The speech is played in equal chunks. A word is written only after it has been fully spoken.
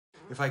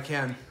if I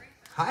can.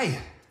 Hi.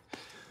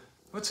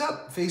 What's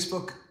up,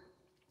 Facebook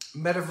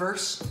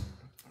Metaverse?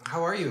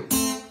 How are you?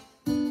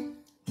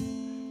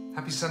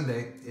 Happy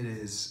Sunday. It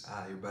is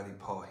your buddy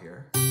Paul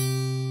here.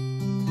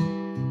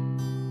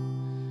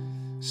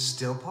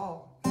 Still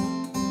Paul.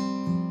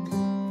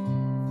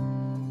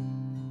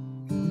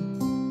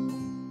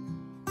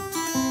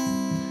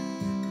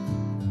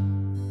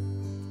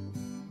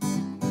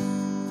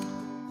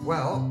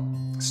 Well,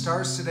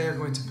 stars today are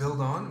going to build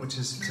on, which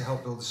is to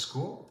help build a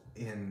school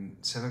in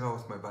Senegal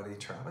with my buddy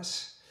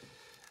Travis.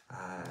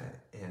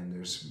 And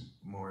there's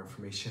more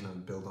information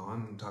on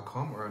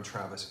buildon.com or on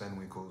Travis Van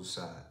Winkle's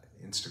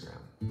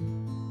Instagram.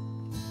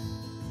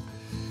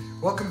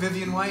 Welcome,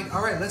 Vivian White.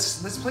 All right,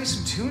 let's play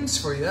some tunes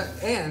for you,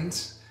 and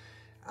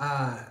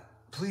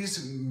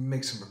please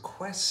make some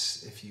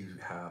requests if you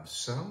have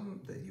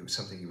something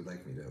you would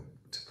like me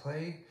to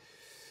play.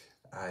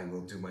 I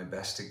will do my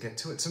best to get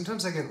to it.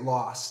 Sometimes I get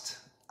lost,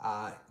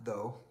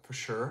 though, for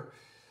sure.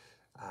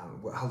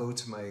 Hello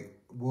to my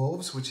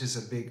wolves, which is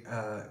a big,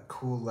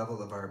 cool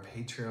level of our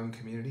Patreon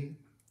community.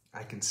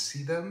 I can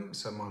see them,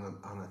 so I'm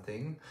on a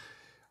thing,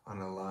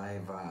 on a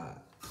live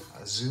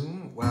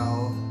Zoom.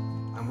 Well,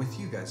 I'm with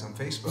you guys on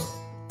Facebook.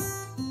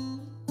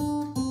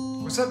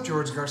 What's up,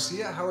 George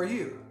Garcia? How are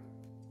you?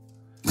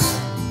 All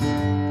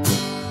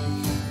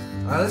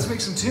right, let's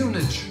make some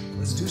tunage.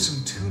 Let's do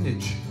some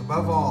tunage.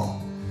 Above all.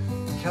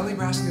 Kelly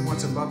Braskley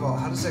wants above all.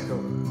 How does that go?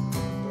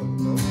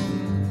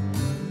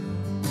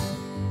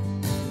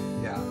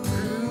 Yeah.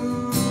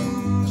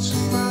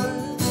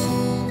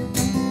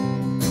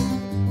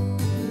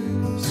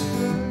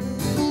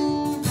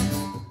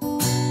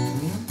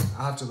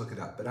 I'll have to look it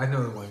up, but I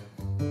know the one.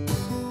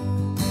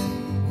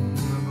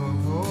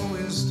 Above all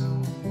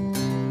wisdom,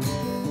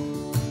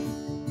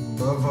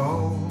 above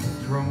all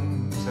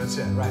thrones. That's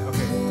it, right?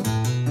 Okay.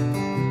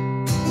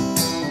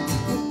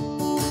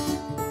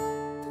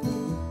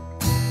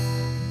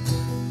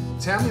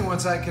 Tell me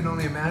once I can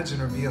only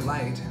imagine or be a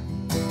light.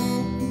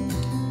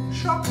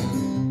 Shocking.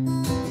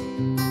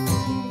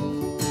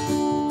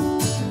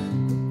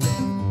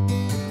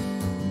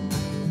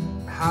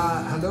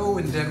 Hello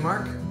in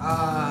Denmark.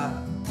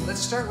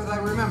 Let's start with I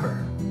Remember.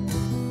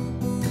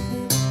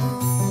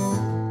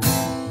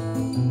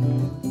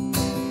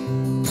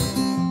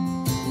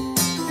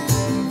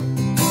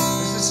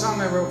 This is a song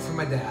I wrote for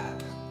my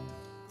dad.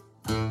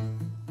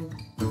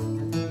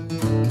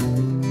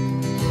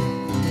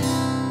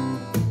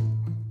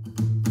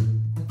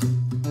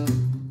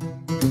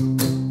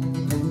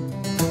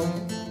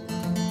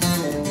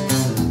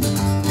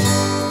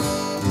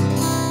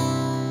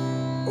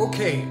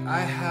 Okay, I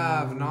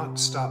have not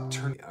stopped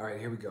turning. All right,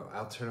 here we go.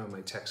 I'll turn on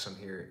my text on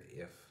here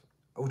if.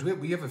 Oh, do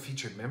we have a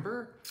featured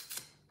member?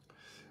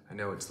 I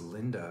know it's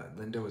Linda.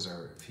 Linda was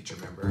our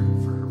featured member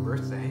for her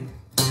birthday.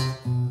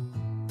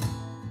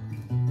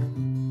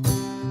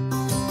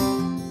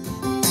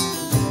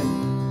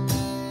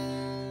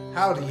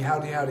 Howdy,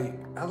 howdy, howdy.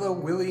 Hello,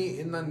 Willie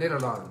in the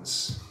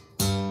Netherlands.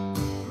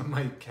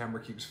 My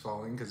camera keeps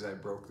falling because I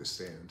broke the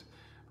stand,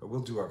 but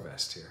we'll do our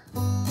best here.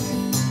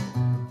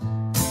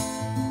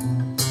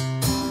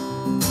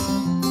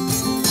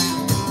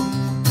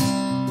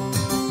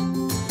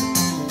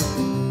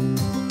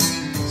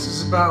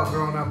 About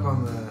growing up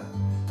on the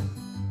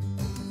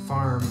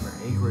farm or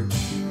acreage.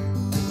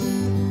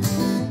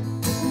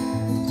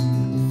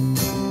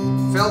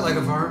 Felt like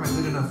a farm, I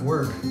did enough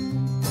work.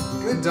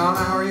 Good, Donna,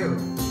 how are you?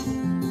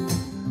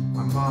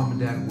 My mom and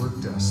dad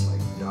worked us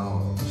like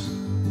dogs.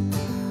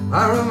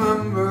 I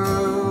remember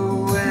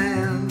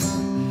when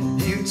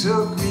you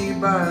took me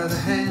by the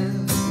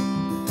hand.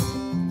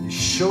 You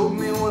showed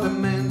me what it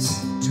meant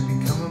to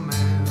become a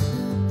man.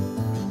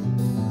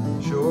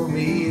 Showed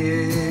me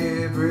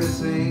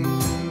everything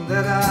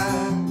that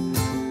I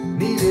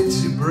needed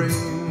to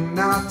bring.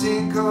 Now I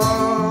think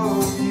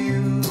of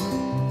you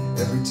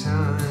every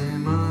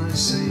time I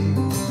sing.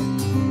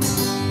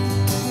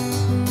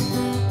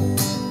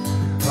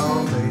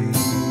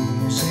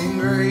 Amazing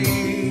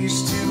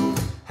grace to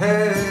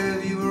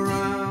have you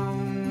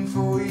around,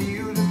 for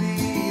you to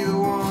be the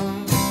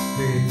one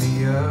pick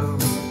me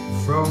up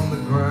from the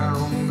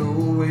ground.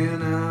 Oh,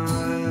 when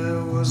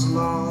I was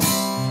lost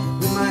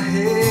with my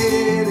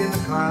head in the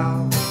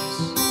clouds,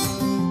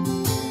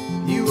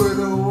 you were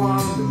the one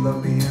that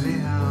loved me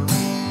anyhow.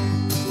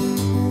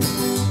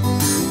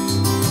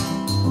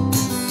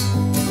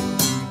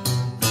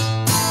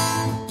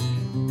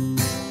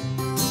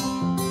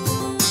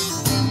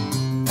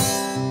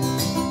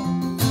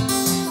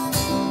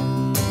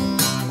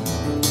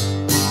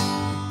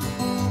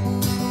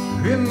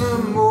 In the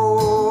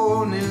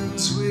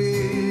mornings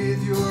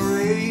with your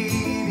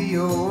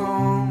radio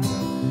on,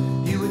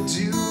 you would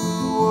do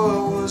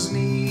what was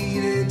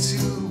needed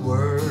to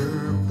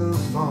work the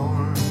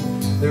farm.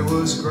 There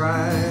was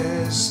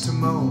grass to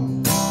mow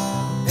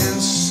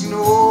and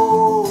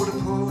snow to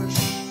push.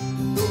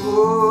 The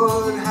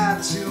wood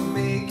had to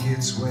make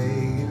its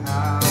way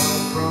out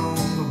from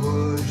the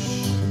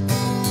bush.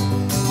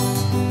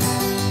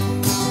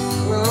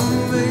 Well,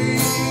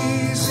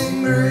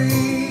 amazing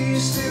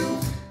grace to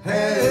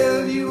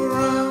have you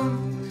around.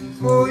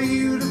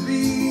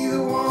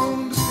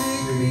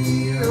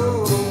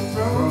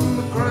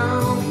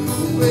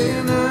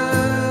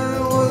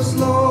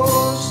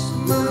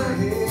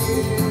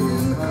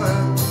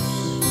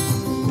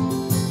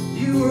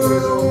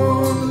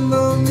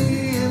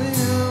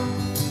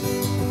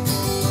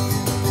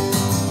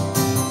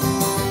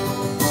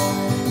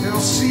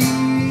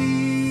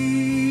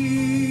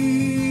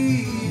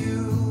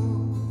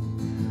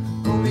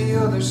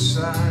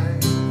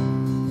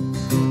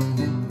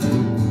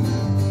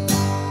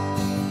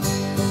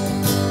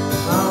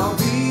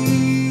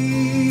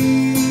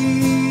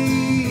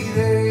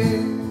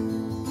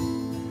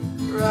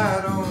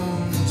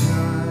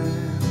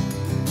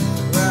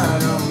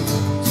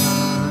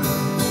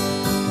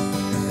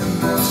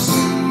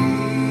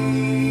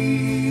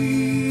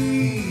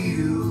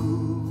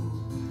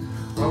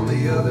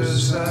 other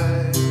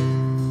side.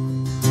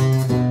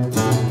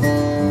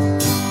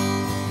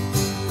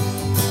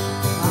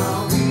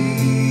 I'll be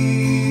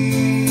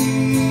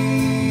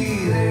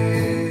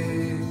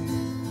there,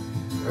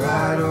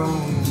 right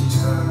on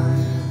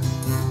time,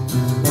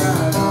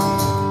 right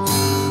on.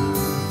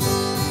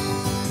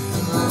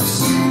 I'll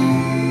see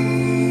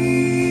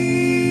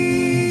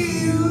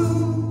you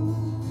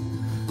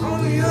on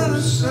the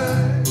other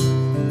side.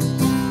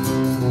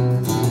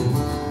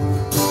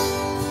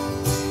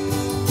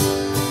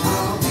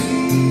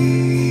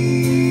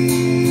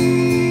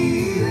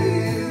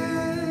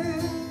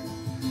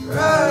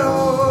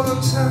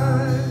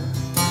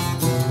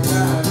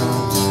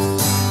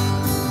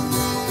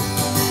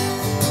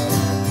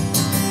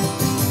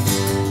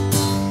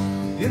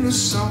 In the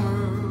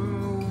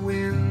summer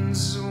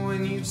winds,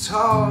 when you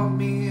taught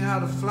me how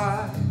to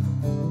fly,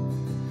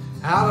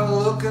 how to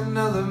look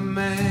another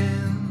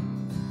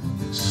man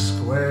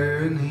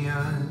square in the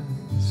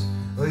eyes.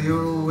 Well,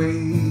 your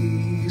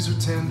ways were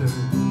tender,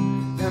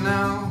 and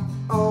I'll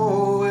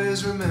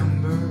always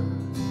remember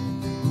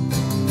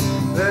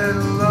that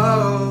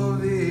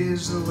love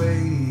is the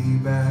way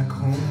back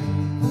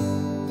home,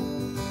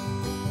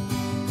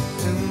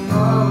 and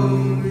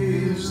love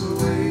is the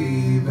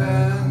way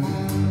back home.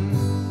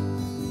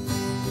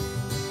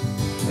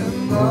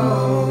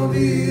 Love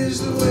is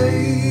the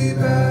way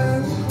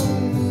back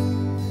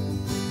home,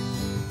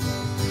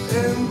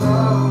 and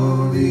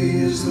love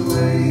is the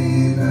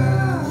way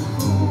back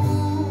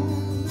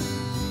home,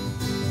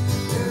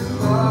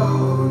 and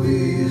love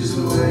is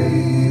the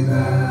way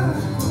back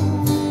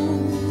home,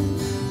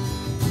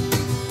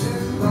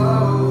 and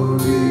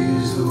love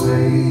is the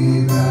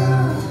way back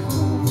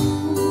home,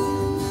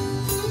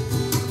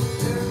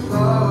 and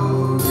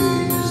love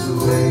is the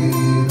way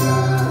back home.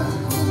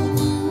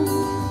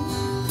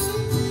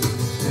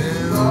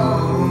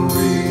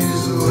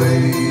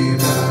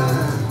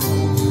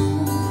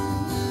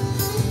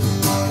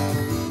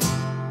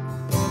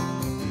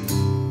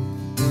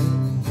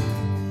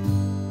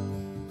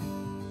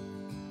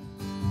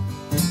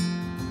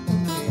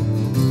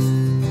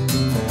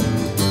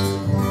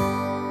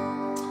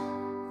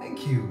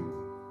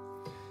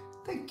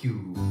 Thank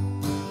you.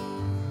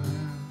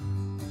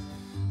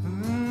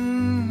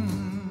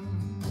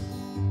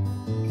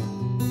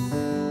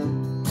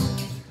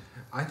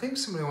 I think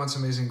somebody wants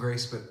Amazing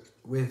Grace, but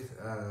with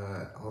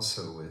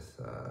also with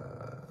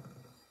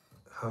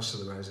House of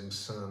the Rising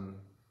Sun.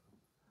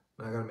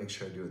 Now I gotta make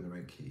sure I do it in the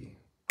right key,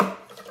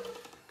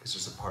 because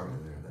there's a part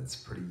in there that's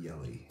pretty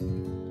yelly,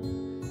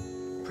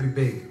 pretty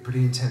big,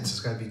 pretty intense. It's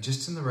gotta be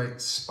just in the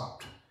right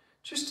spot.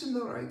 Just in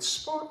the right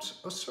spot.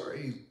 Oh,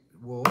 sorry,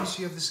 Wolves.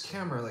 You have this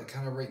camera like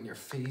kind of right in your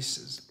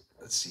faces.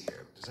 Let's see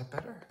here. Is that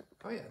better?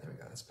 Oh yeah, there we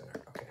go. That's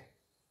better. Okay.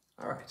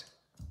 All right.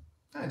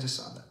 I just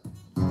saw that.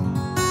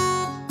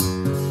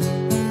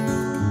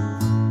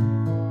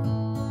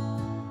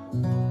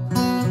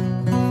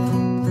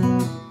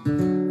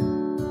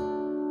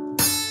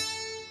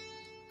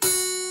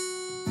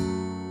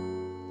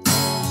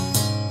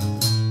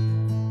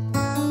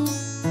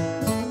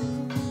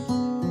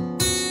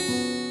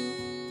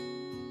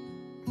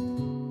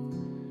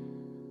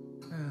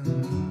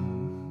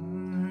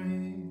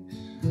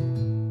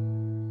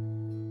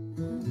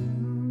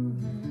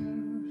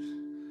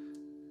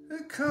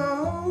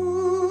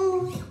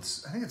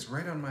 I think it's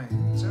right on my,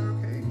 is that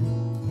okay?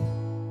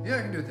 Yeah,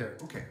 I can do it there.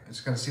 Okay, I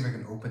just gotta see if I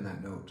can open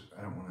that note.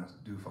 I don't wanna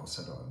do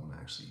falsetto, I wanna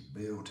actually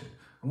belt it.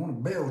 I wanna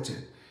belt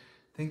it.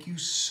 Thank you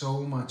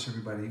so much,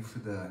 everybody, for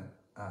the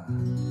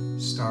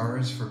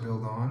stars for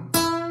Build On.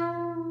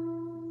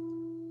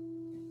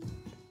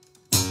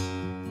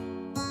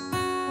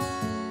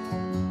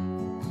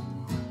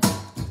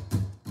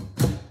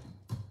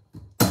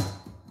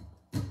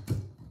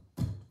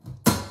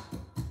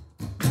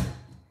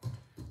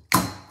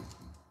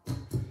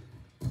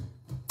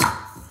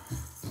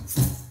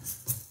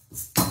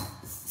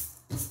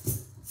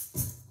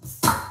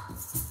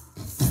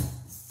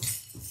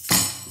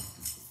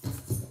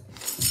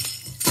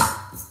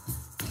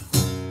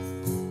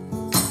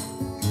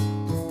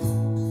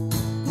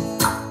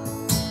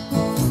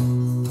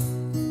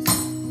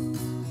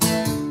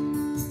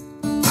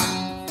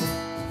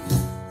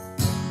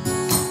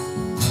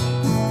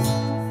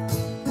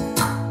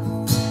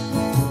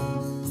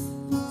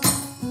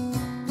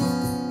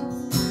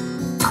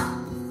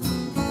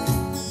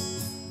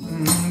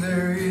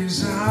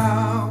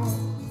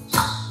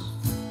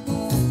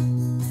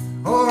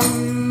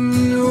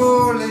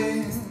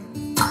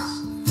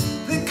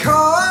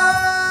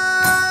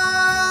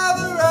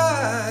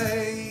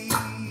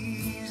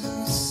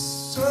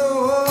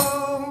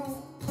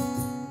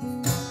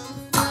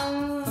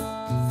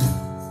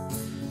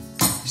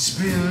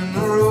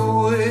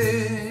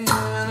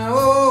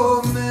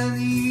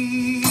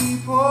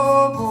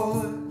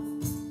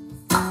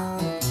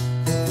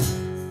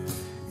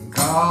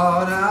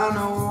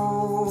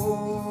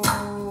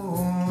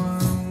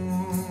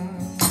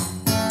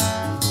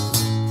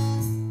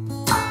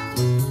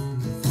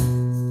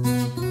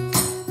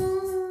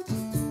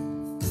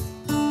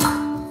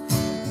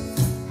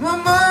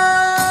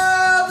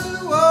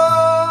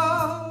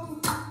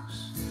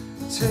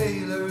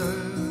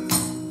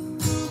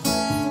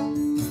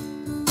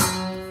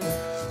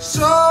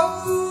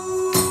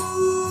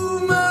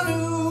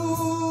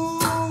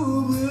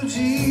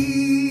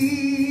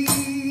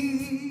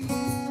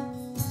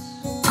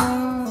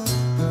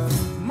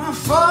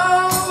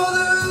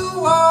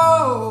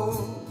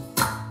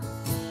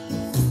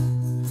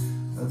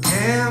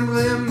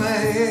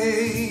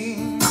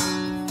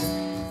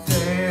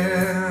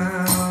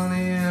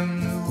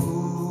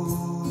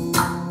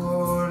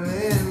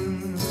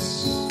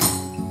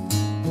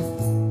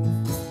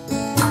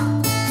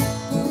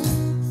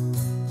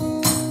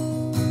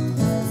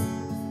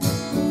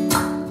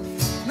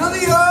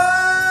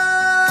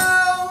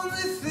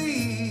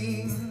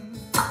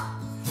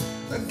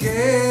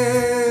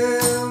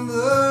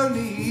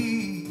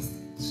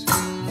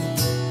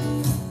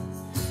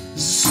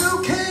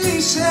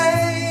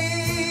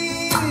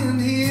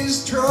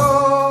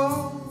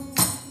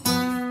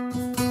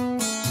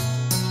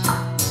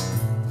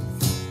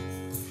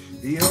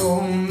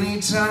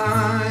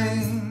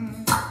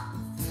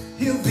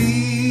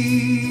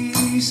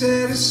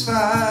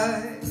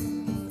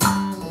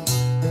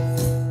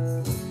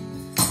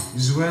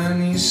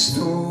 when he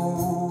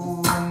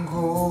stone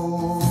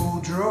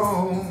cold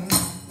drove.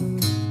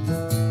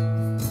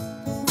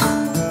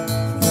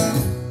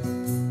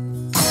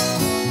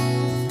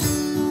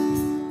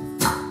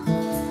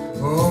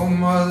 Oh,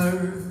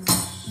 mothers,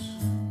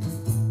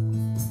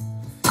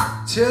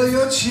 tell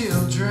your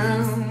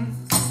children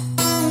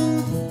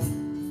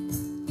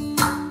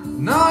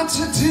not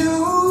to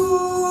do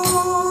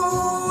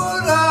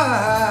what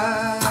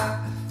I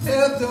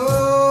have done,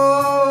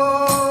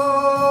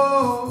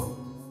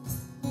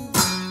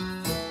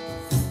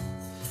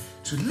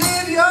 to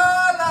live your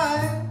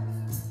life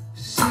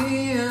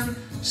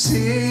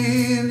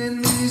sin and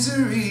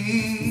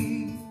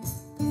misery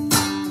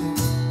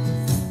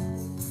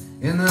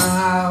in the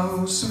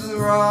house of the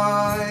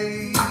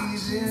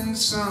rising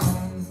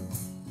sun.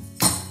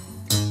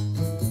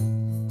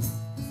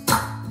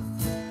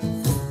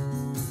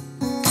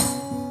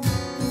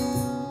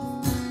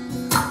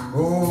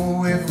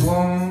 Oh, with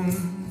one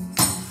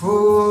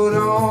foot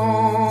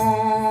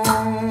on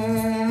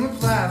the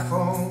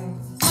platform,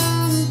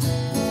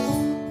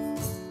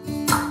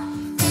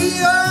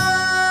 the other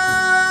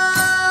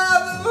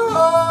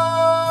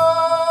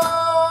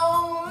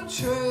on the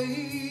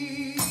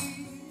train,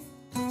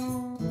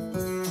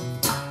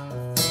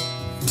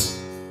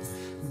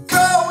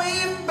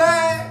 going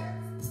back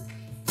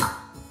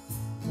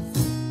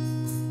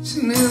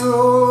to New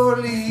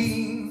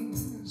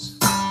Orleans,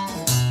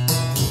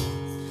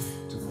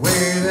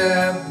 wear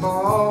that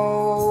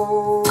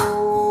ball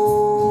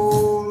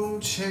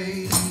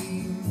chain.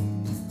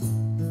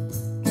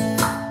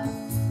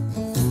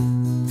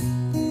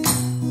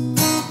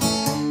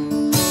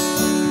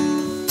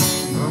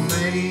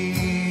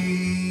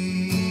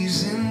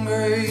 Amazing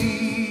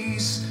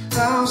grace,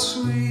 how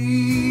sweet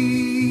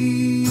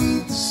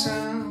the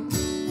sound,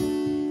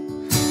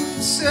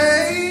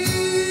 save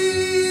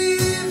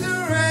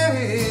the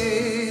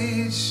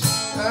wretch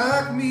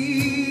like me.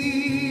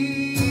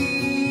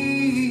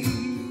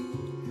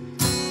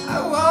 I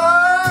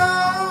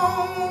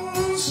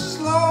once was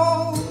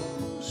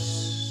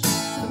lost,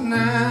 but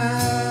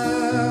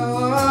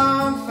now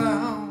I'm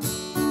found.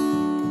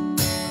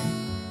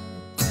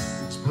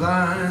 Was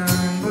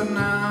blind, but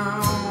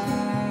now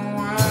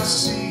I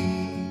see.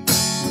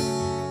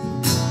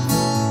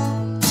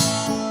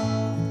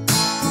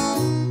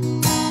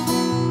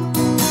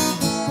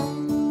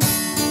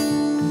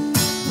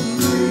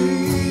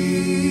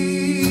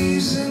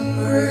 Amazing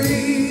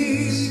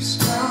grace,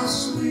 how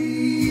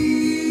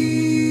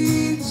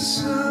sweet the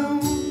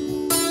sound,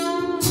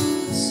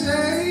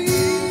 save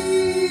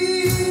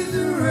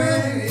the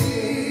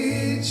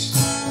wretch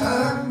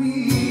like me.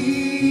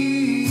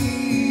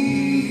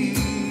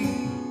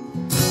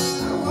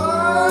 I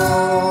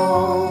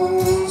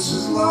once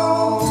was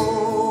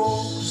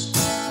lost,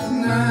 but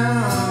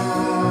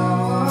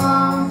now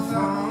I'm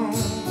found.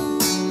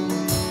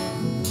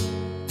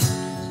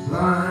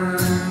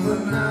 Blind,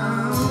 but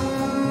now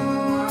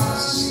I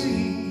see.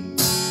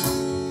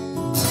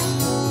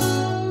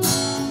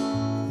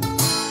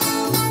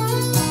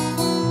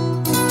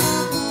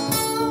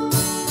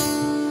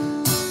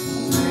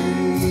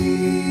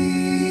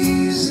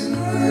 Amazing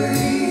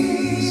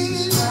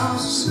grace, how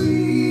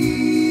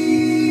sweet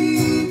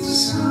the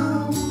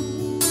sound,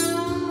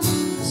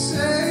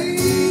 save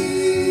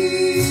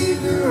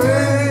the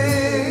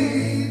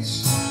wretch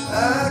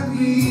like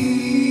me.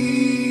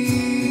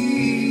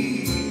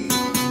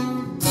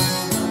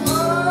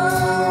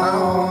 I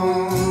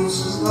once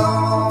was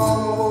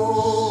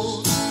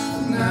lost,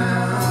 but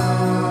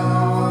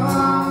now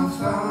I'm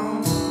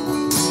found.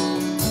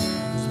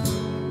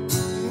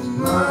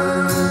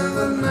 Blind,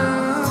 but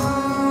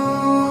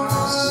now I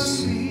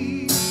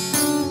see.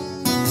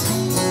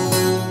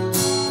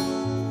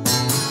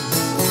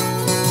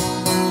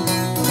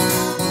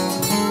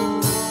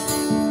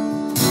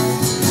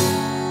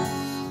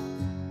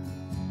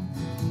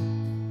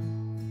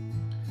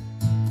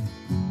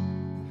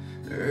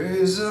 There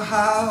is a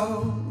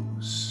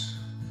house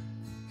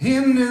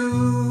in New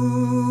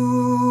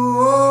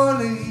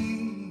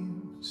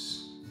Orleans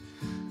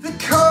they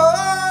call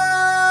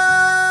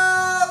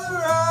the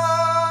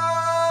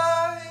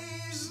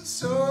rising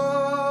sun.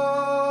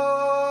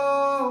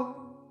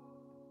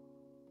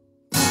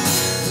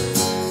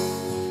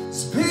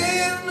 It's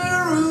been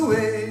a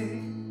ruin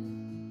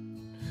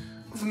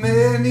of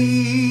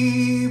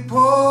many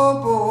poor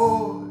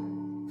boy.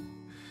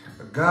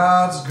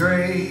 God's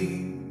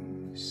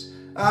grace,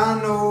 I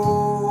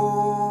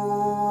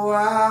know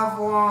I've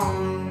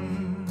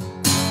won.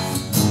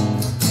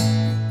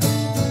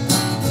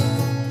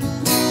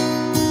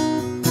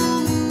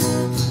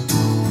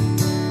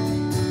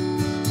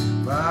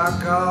 By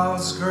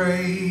God's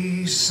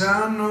grace,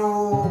 I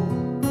know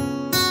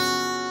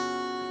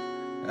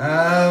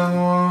I've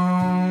won.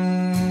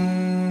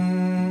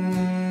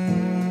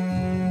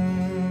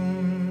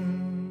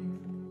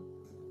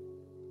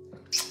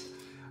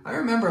 I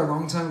remember a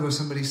long time ago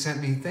somebody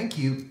sent me, thank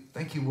you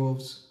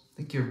wolves,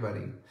 thank you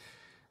everybody.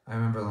 I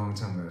remember a long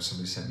time ago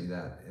somebody sent me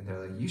that and they're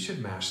like, you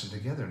should mash them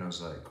together. And I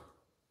was like,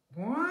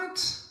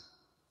 what?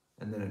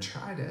 And then I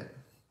tried it.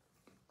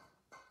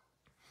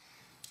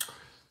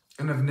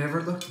 And I've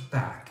never looked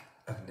back.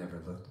 I've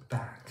never looked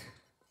back.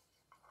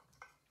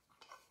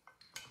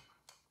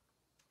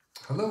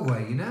 Hello,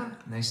 Waina.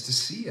 Nice to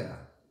see ya.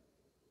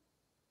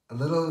 A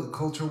little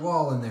culture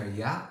wall in there,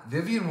 yeah?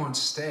 Vivian wants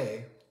to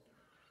stay.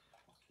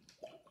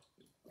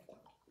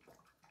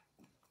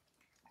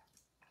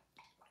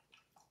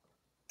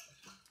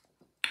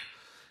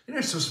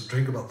 You're supposed to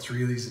drink about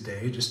 3 of these a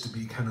day just to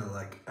be kind of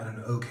like at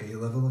an okay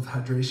level of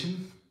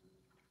hydration.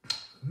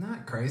 Isn't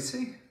that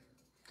crazy?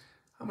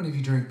 How many of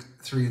you drink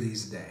 3 of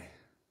these a day?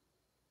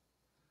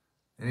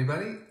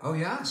 Anybody? Oh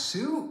yeah,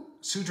 Sue?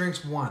 Sue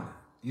drinks 1.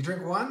 You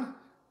drink 1?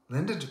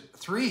 Linda,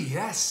 3,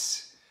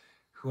 yes.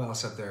 Who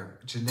else up there?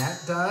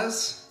 Jeanette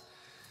does.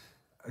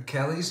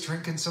 Kelly's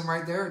drinking some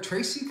right there.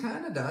 Tracy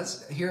kind of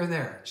does, here and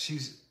there.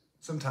 She's,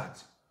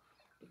 sometimes.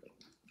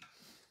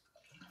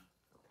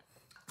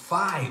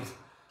 5.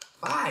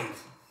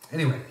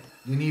 Anyway,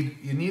 you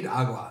need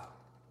agua.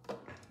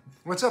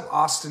 What's up,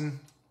 Austin?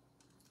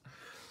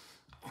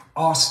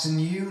 Austin,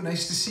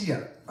 nice to see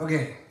you.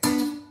 Okay.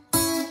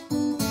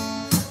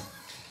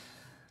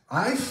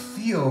 I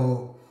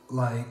feel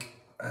like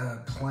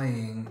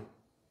playing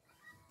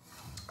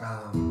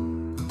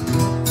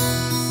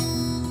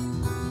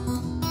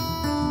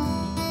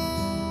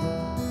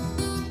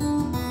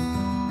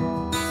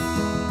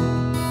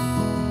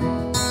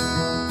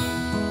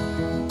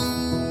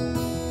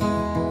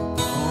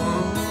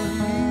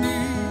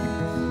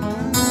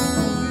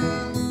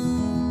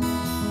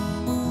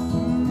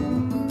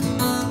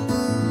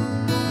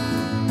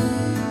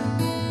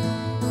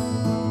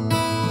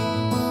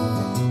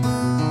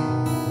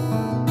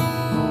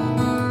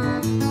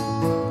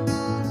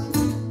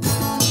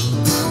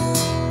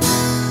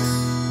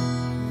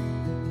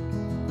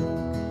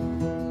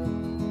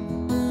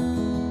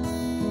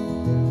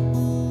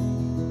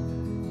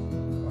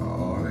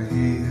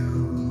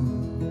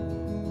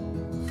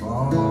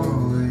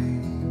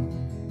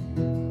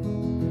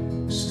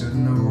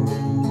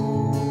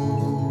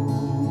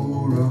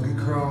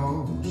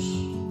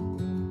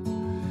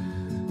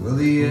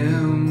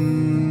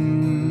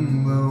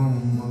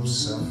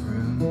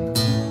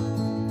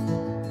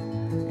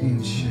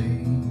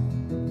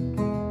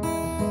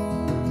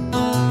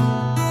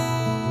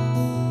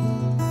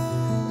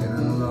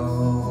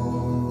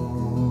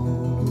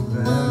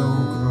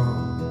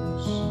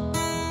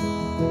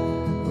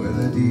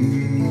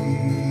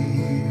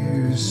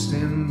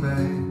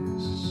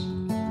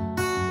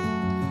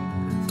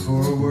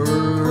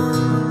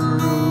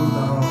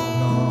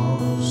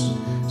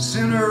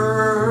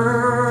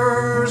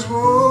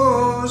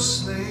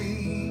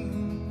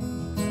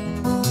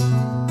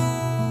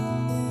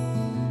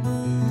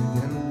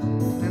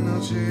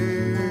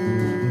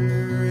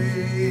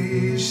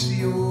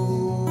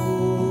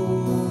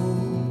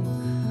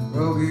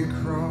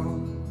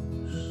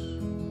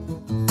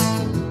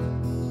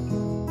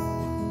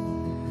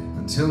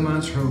till my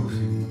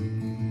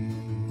trophies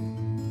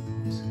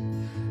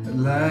at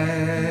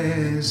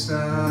last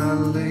I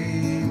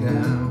lay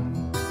down.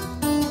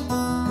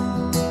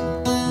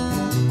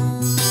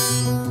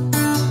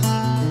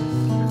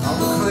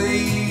 I'll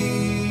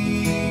cling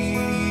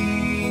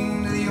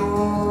to the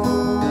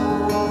old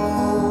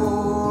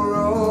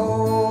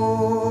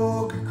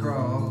rugged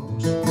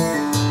cross.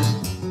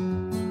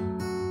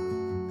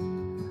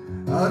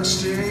 I'll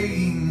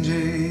exchange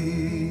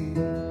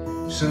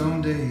it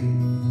someday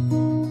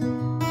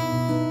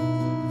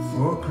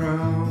for a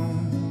crown.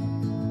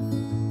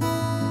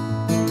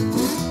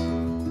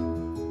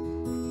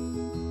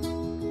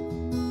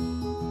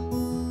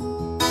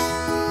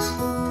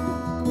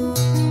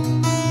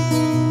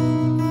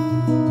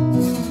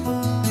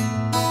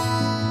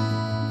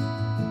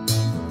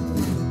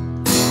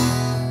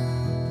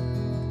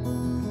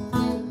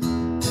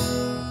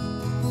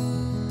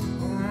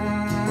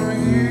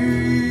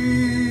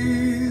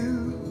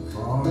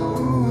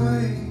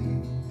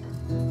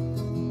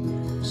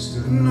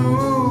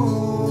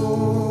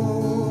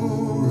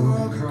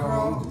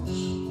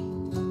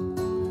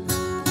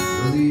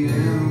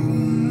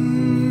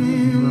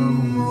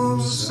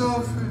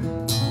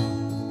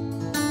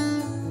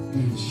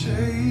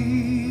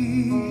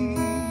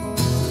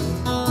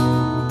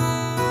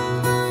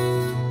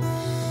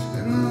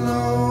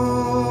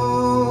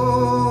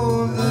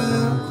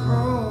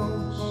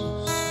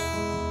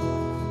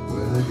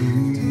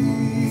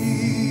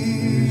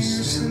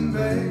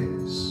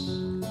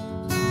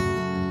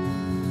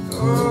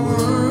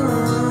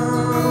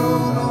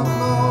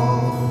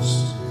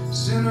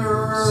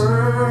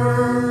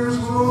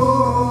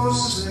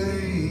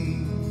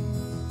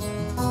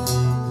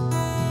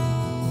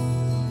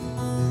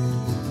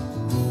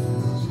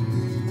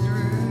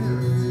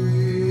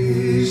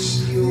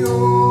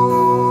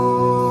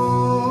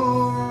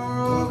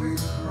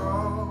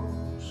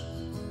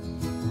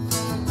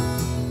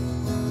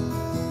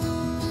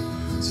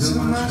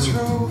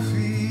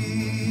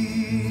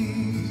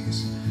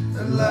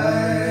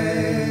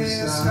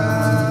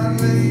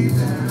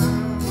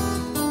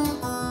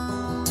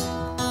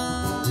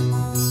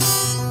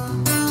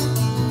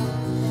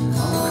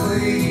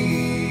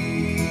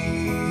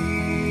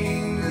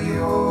 Cling to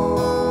the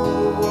old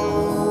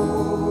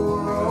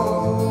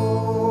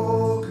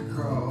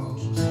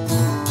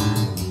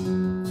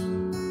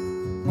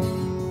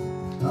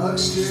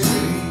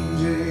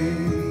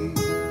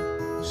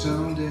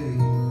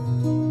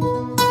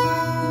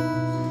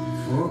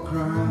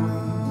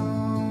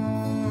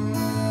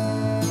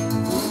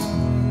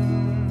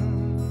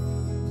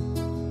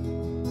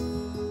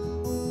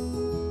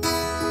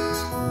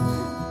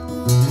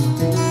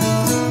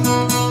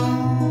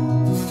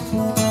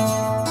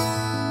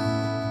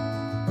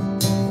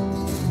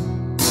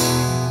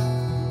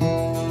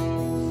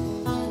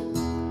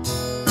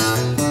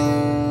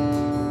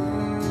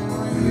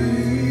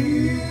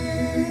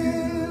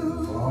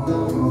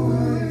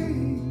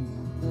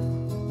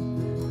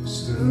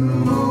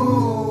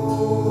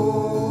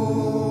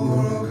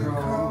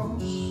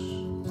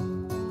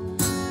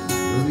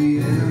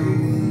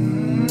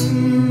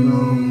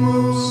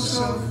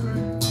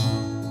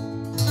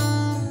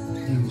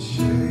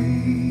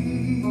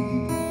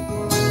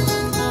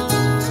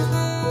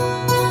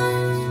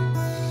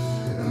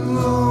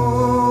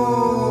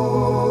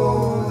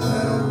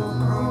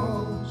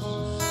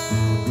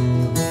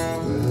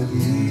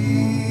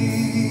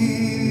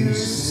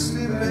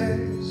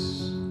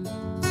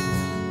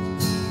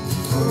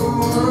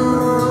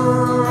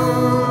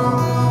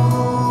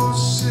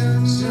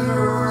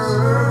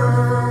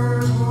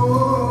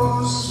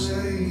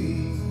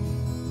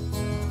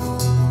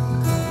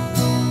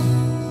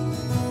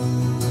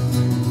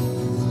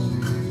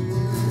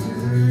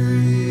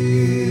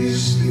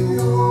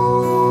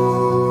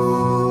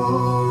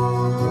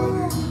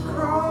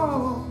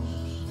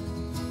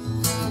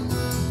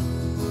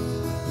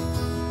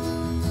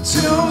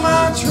Till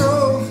my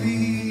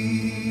trophies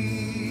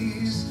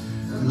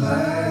at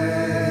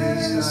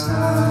last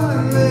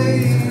I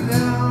lay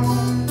down.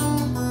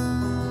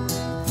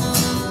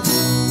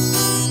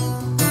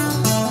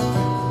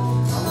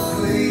 I'll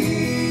clean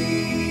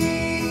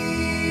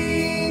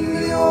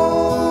the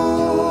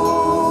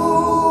old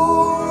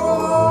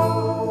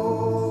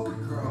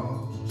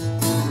cross.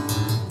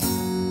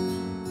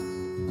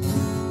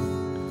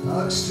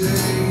 I'll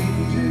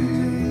exchange it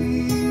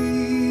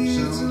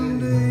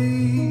someday.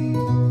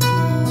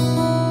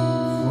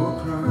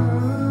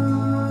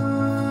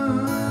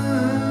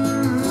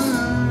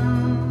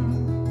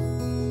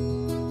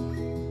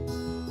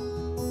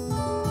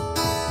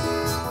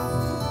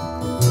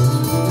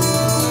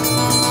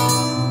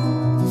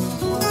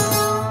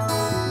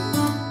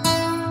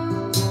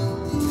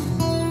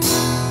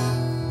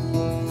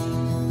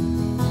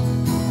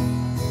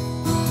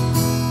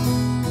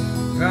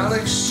 I'll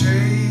exchange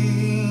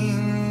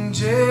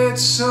it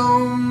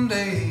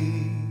someday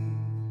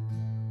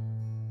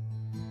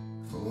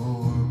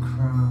for a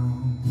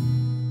crown.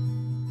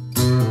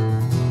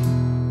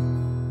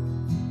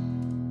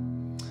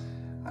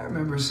 I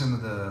remember some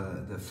of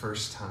the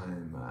first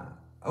time.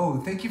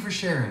 Oh, thank you for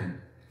sharing.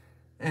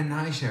 And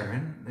hi,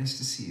 Sharon. Nice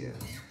to see you.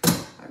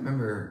 I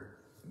remember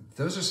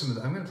those are some of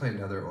the. I'm going to play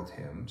another old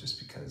hymn just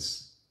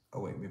because. Oh,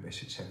 wait, maybe I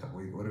should check up.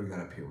 What do we got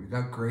up here? We've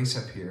got Grace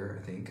up here.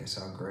 I think I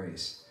saw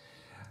Grace.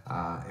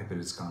 But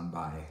it's gone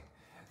by.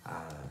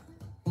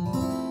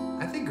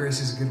 I think Grace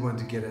is a good one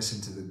to get us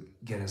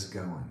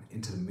going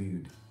into the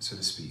mood, so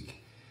to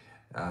speak.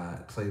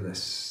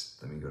 Playlist.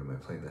 Let me go to my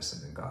playlist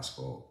and then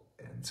gospel,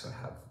 and so I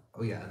have.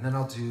 Oh yeah, and then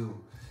I'll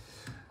do.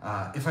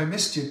 If I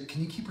missed you,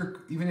 can you keep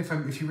even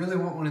if you really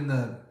want one in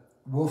the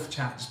Wolf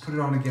chat, just put it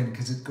on again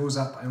because it goes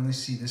up. I only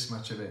see this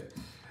much of it.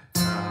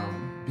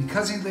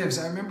 Because He Lives.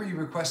 I remember you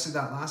requested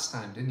that last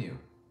time, didn't you?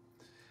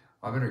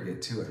 I better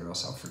get to it or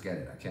else I'll forget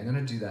it. Okay, I'm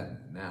going to do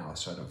that now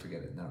so I don't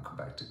forget it, and then I'll come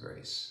back to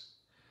Grace.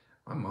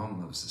 My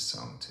mom loves this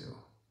song too.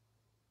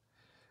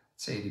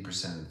 It's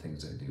 80% of the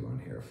things I do on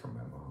here are for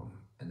my mom,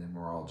 and then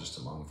we're all just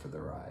along for the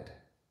ride.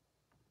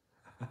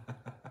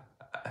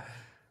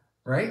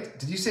 Right?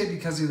 Did you say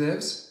Because He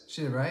Lives?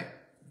 She did, right?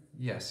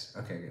 Yes.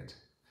 Okay, good.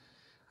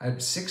 I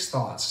had 6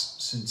 thoughts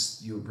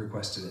since you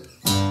requested it.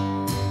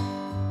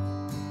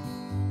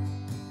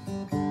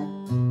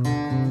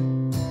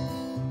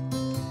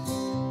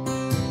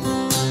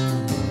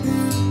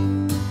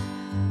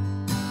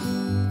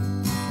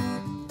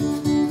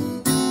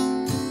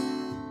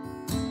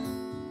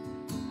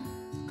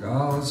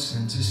 God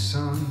sent His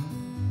Son,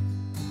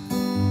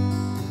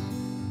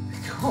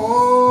 they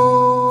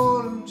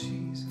called Him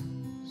Jesus.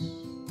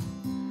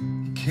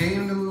 He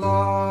came to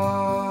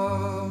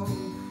love,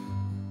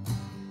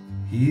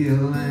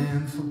 heal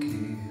and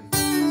forgive.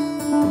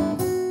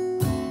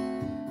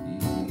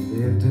 He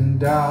lived and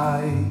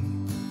died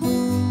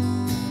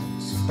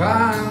to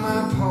buy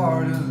my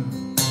pardon.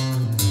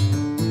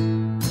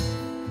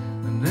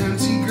 An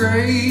empty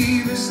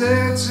grave is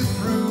there to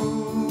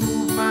prove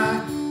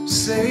my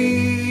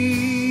Savior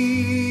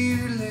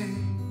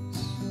lives.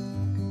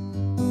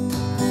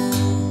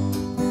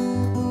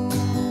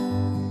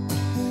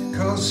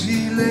 'Cause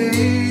He lives,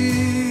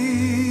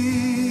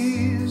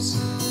 I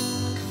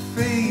can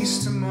face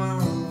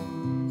tomorrow.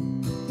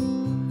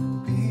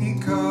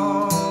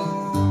 Because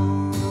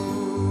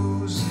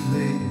He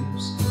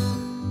lives,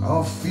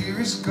 all fear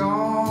is gone.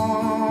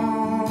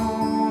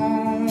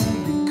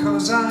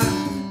 Because I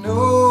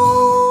know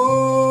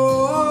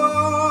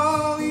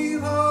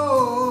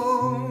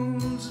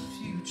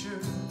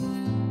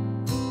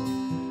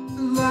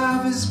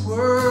is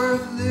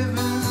worth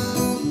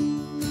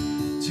living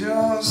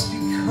just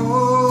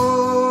because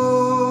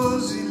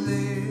He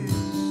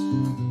lives.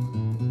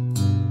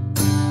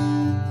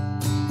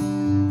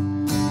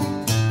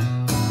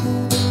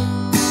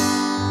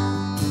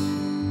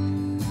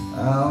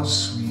 How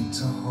sweet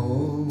to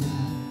hold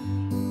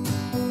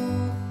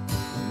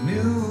a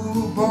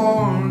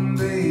newborn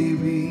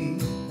baby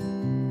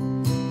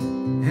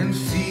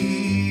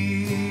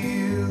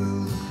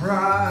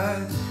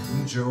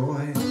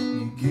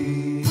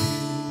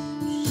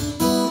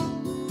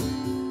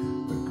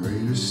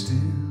sweeter still.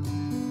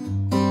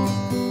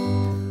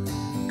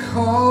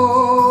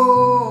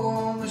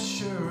 Calm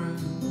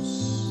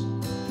assurance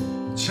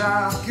a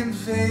child can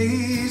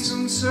face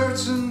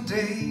uncertain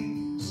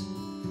days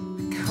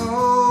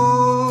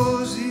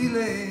because he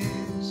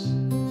lives.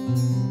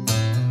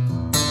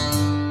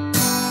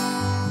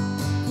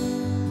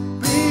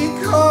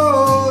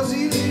 Because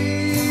he lives,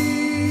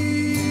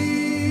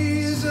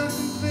 I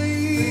can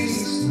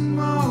face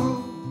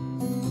tomorrow.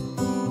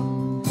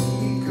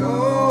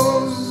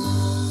 Because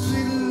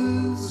he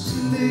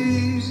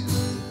lives,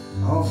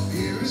 all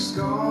fear is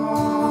gone.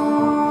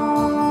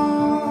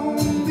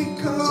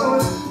 Because I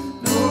know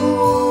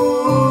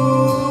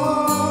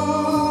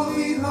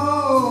he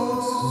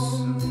holds the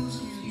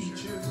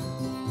future.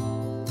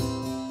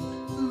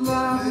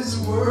 Life is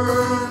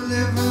worth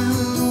living,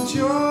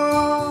 just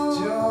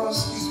because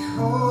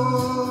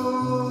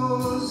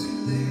he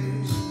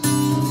lives.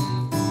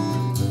 Because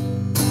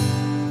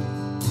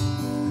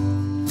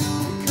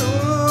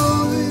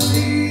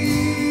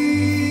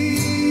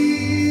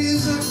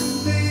he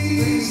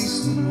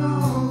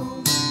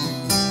lives, I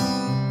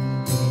can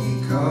face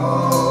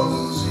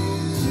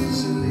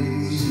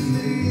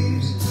tomorrow.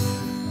 Because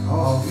he lives,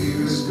 all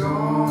fear is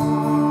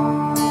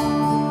gone.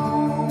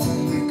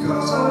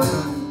 Because I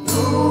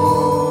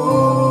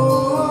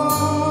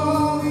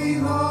know he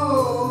holds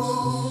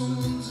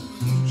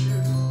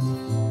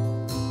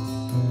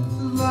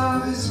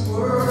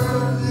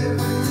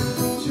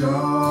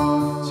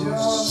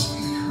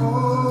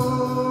the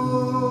future.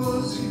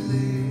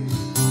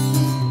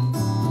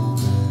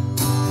 Life is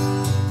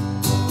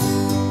worth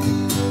living,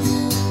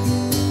 just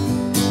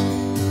because he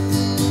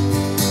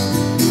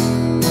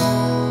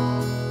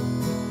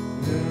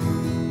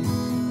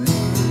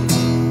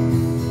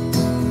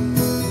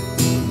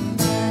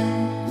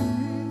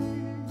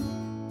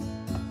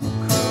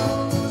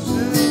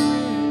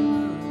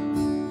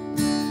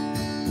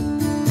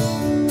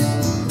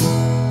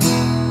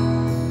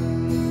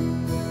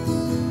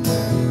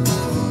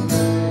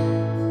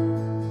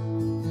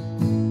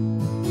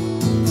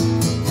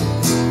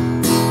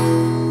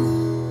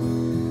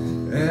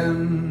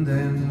And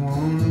then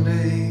one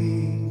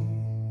day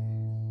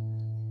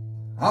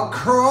I'll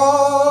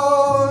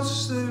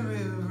cross the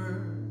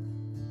river,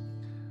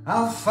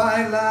 I'll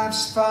fight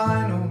life's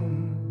final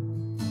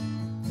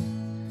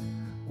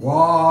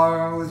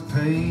war with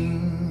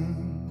pain.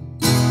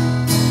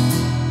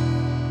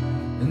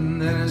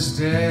 And then as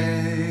death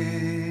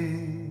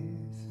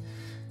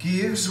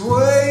gives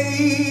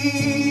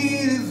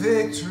way to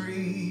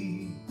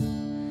victory,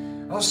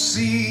 I'll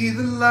see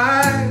the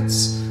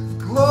lights of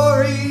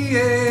glory,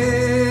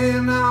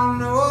 and I'll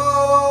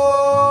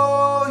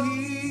know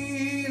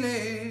he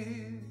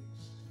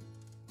lives.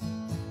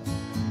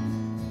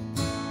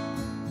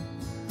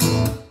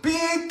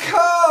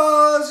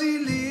 Because he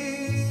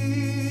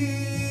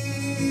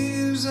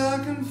lives, I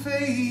can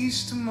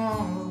face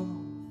tomorrow.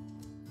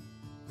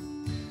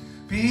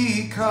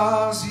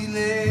 Because he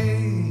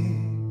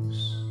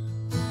lives,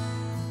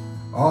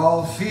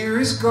 all fear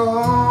is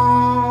gone.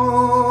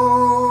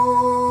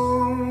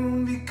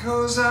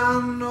 Because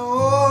I know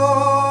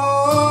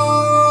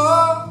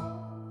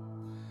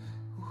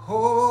who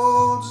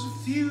holds the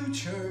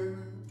future.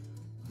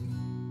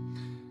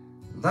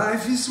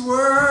 Life is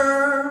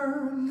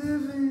worth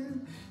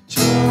living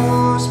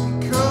just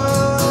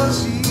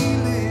because he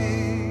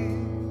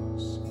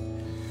lives.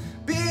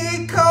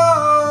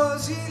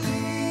 Because he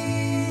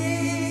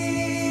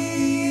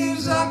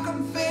lives, I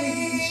can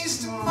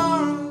face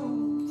tomorrow.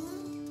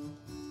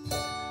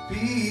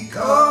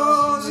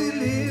 Because he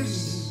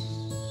lives,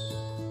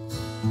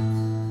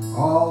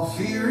 all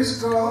fear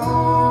is gone.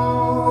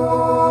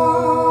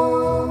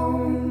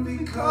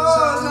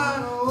 Because I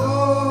know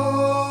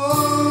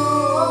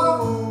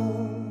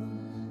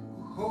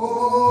who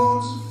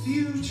holds the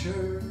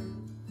future.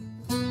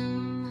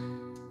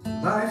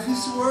 Life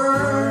is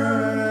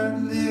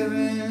worth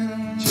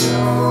living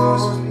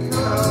just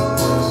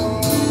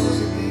because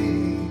he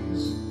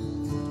lives.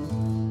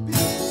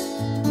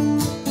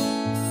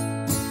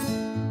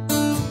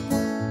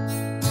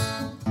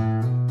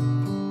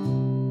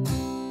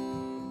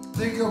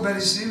 There you go, Betty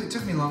Sue. It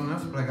took me long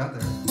enough, but I got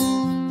there.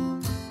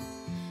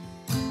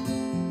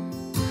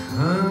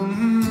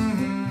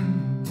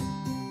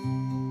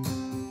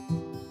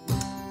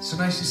 So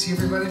nice to see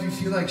everybody. If you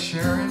feel like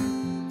sharing,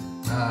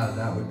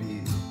 that would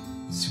be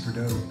super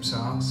dope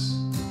sauce.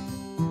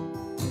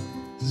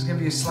 This is going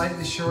to be a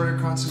slightly shorter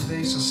concert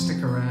today, so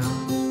stick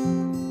around.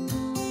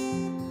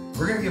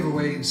 We're going to give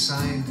away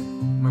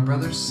my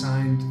brother's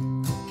signed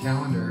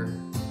calendar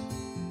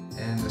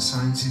and a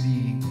signed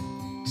CD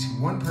to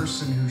one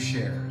person who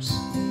shares.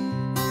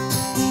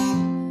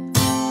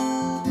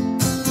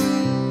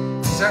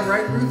 Is that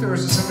right, Ruth, or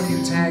is it somebody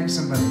who tagged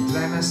somebody? Did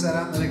I mess that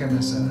up? I think I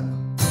messed that up.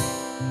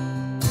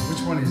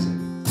 Which one is it?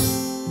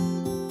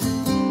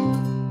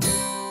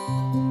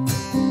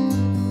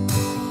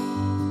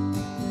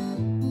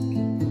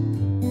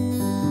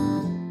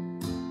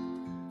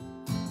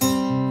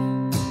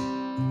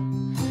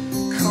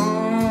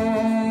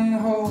 Come,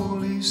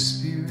 Holy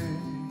Spirit,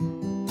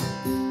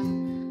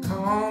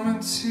 come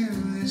into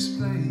this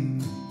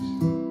place.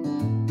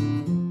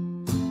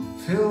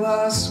 Fill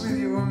us with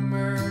your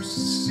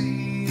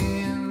mercy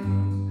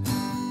and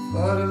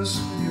flood us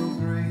with your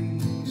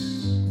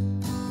grace.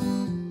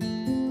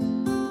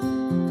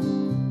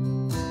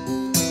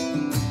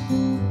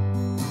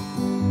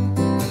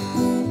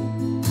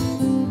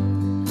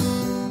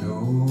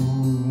 No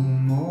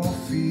more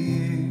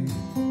fear,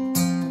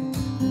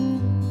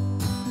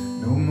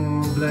 no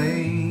more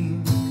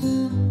blame,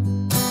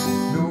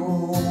 no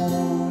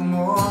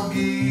more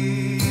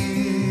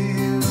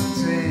guilt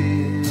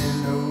and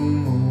no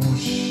more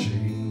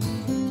shame.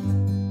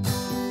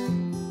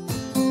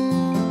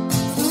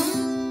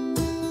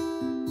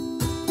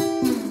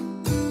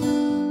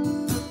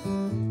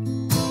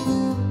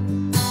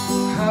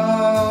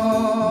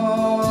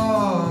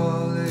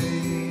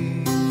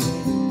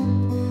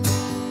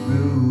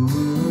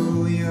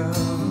 Hallelujah,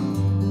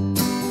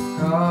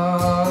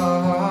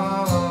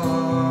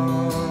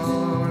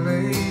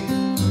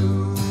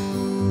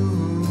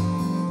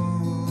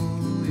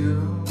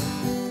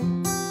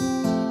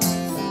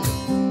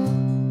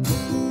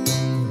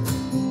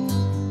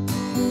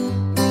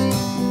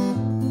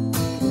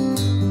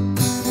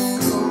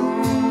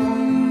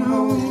 come,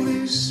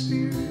 Holy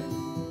Spirit,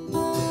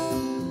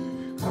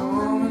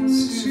 come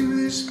into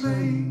this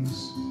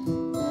place.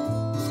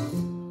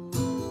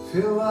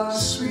 Fill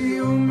us with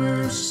your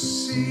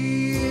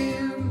mercy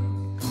and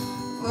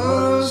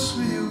flood us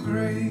with your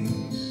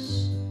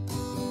grace.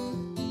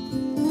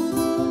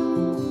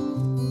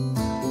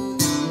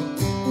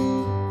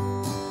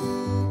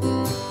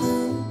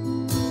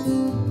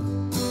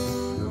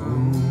 No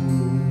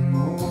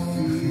more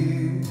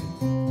fear,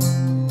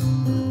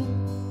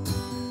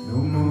 no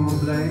more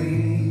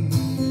blame,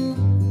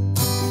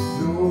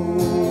 no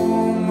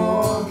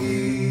more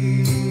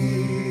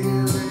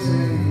guilt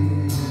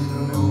and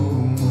no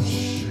more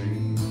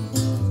shame.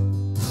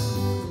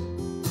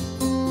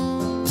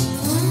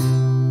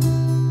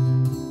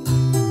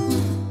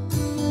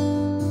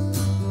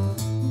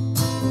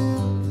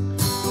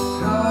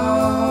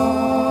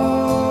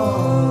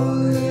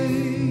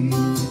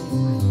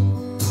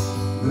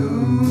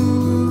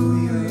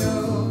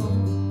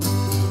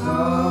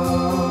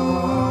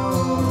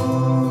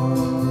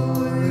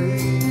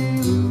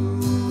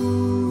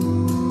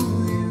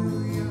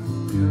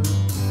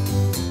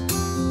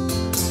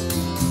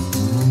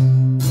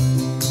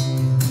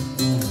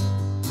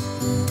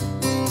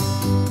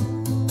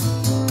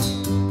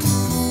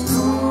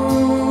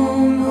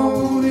 Come,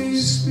 Holy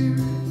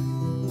Spirit,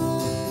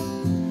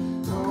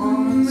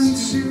 come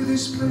into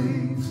this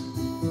place.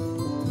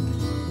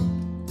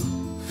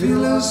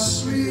 Fill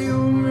us with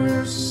your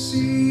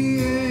mercy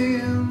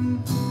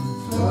and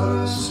flood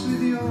us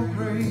with your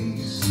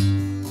grace.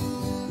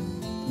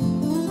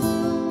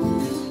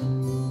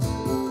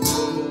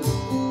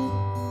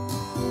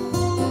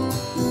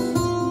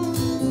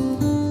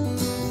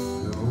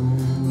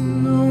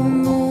 No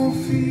more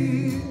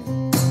fear,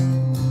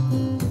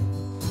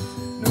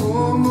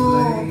 no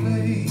more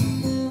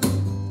blame,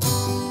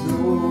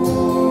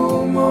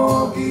 no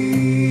more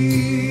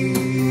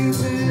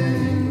guilt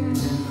and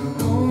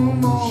no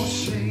more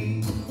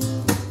shame.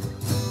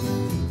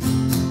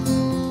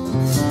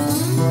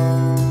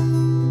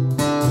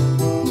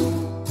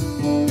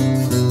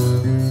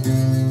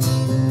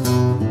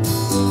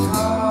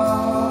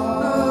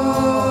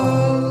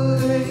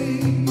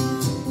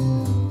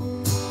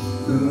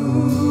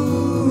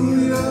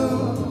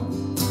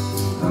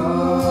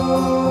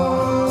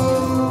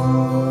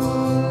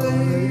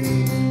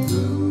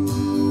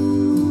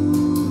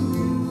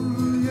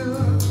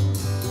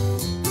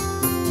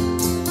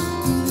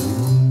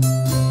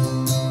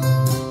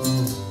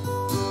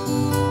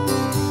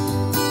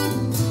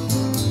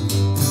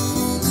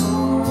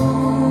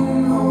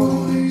 Come,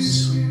 Holy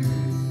Spirit,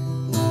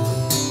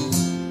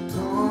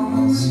 come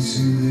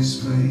into this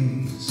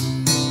place.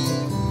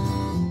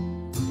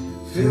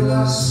 Fill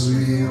us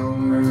with your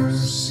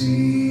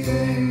mercy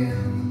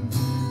and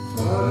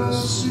flood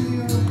us with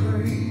your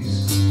grace.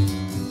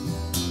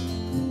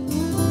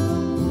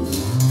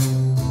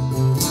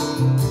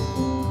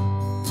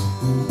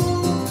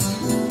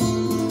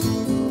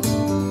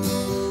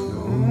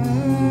 No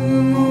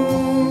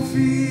more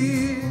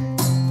fear,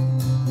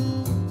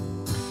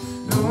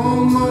 no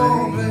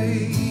more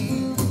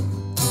blame,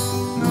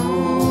 no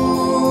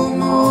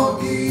more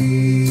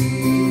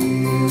guilt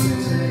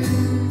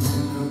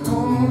and no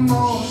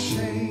more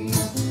shame.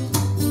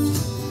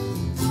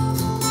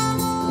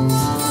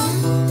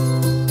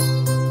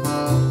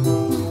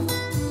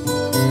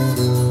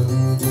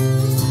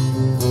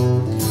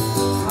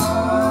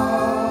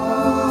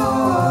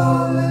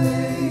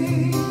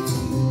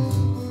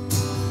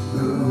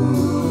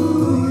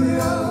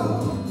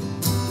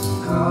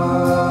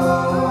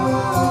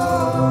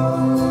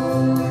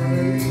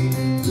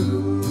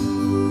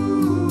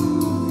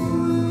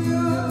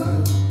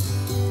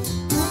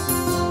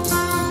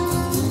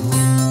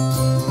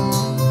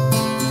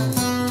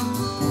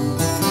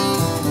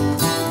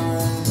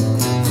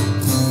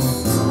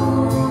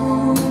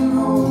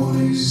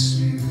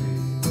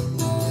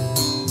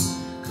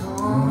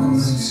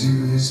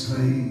 this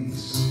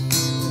place.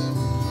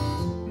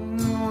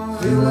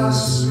 Fill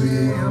us with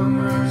your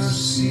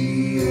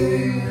mercy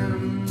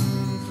and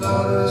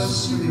flood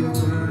us with your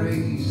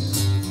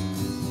grace.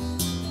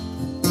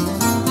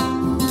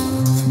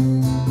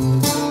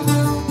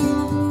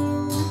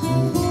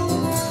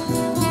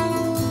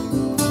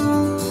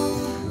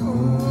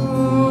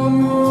 No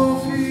more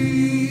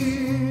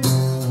fear,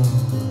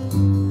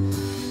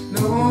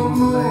 no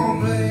more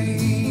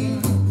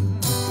blame,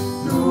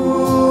 no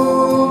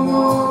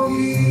more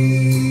guilt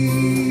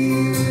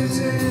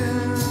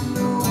and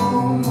no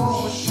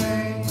more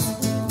shame.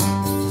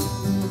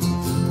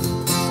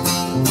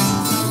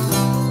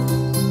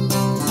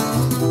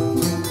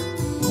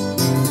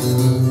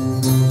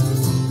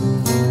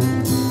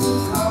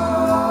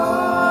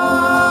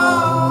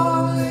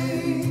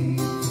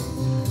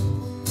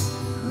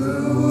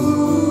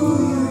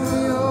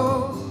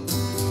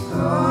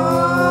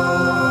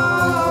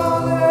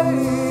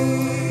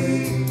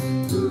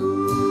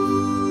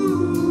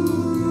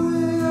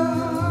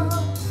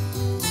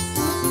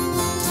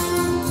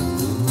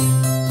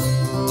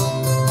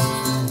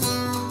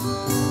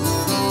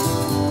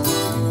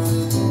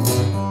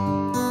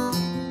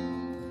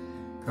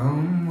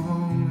 Come,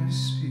 Holy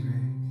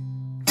Spirit,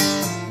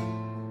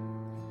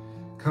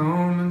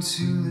 come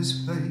into this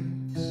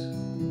place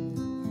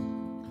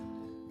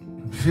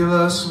and fill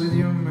us with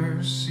your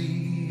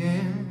mercy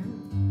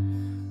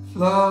and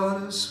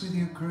flood us with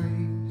your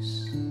grace.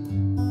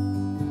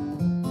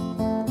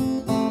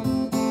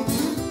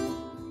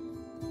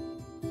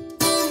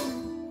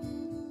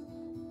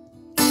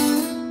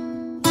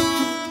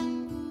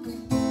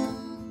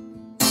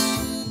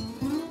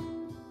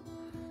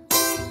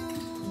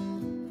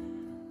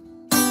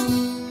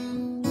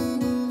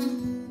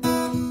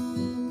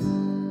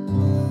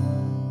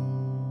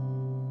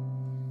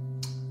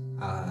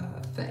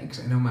 Thanks.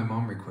 I know my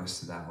mom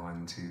requested that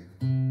one too.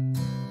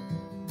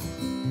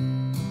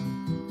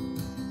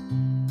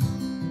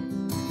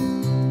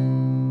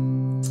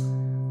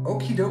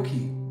 Okie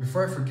dokie.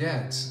 Before I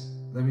forget,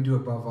 let me do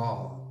Above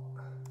All.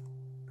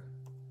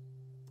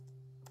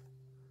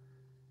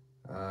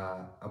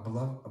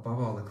 Above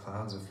all the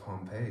clouds of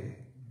Pompeii.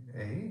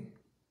 Eh?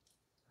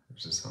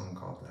 There's a song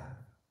called that.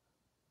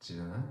 Did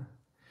you know that?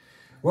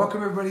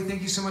 Welcome everybody.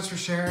 Thank you so much for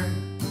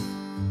sharing.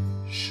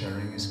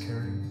 Sharing is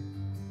caring.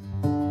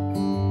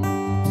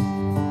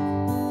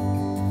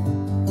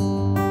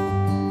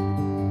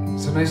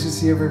 So nice to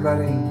see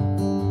everybody.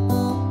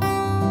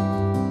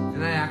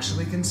 And I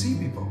actually can see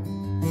people.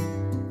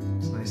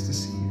 It's nice to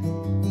see you.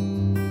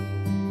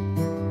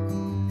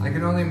 I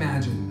can only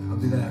imagine. I'll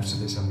do that after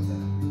this. I'll do that.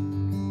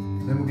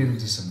 Then we'll get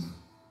into some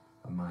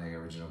of my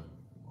original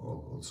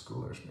old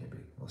schoolers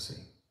maybe. We'll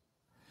see.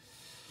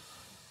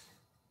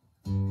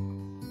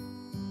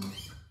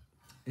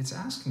 It's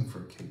asking for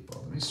a capo.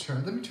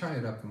 Let me try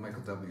it up in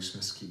Michael W.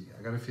 Smith's key.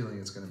 I got a feeling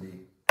it's going to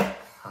be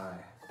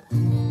high.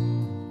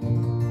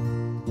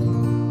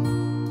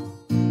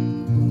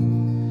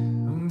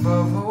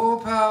 Above all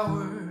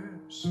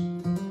powers,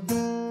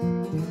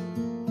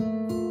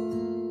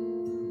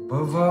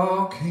 above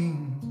all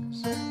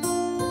kings,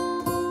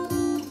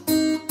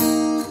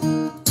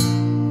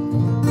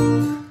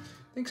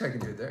 thinks I can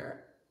do it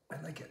there. I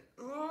like it.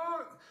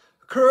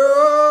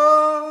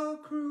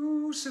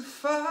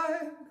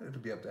 Crucified.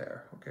 It'll be up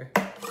there. Okay.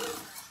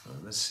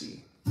 Let's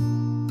see.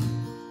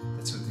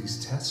 That's what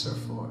these tests are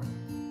for.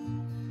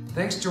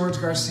 Thanks, George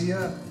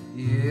Garcia.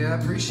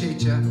 Yeah,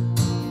 appreciate ya.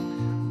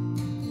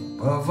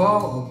 Above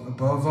all,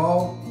 above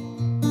all,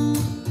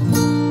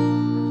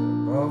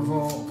 above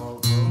all,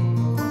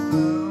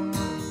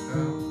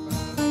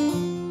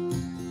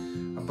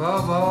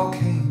 above all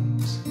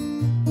kings,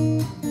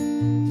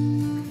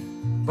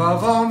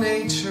 above all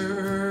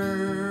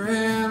nature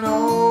and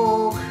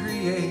all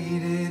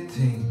created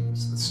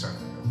things. Let's start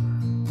that over.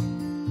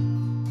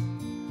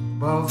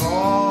 Above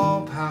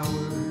all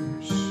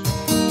powers,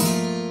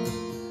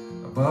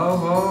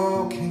 above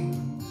all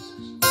kings,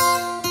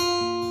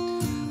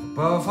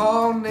 above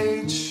all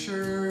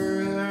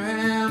nature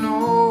and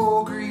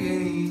all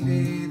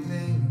created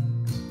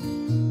things,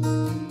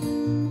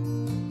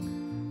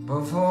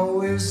 above all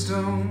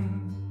wisdom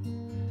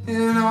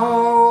in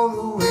all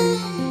the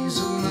ways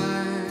of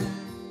man.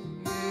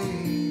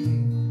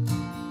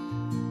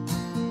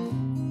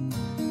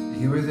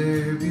 You were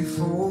there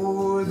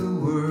before the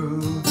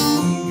world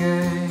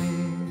began.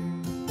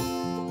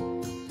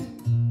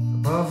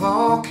 Above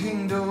all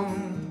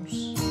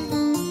kingdoms,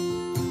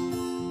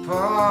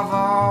 above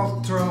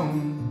all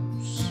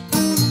thrones,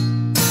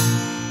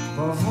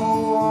 above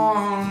all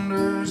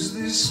wonders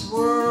this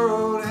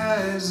world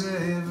has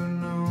ever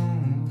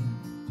known,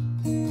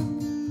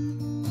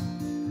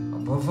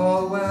 above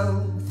all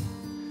wealth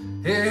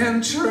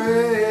and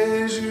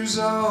treasures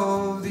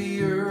of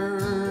the earth,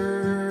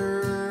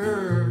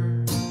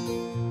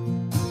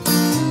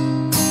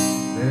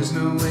 there's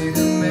no way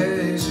to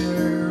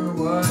measure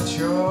what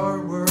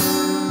you're worth.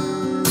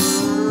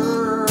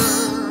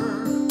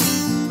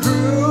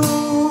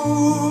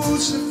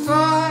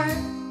 Crucified,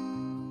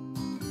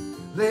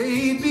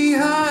 laid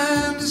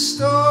behind a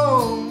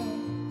stone,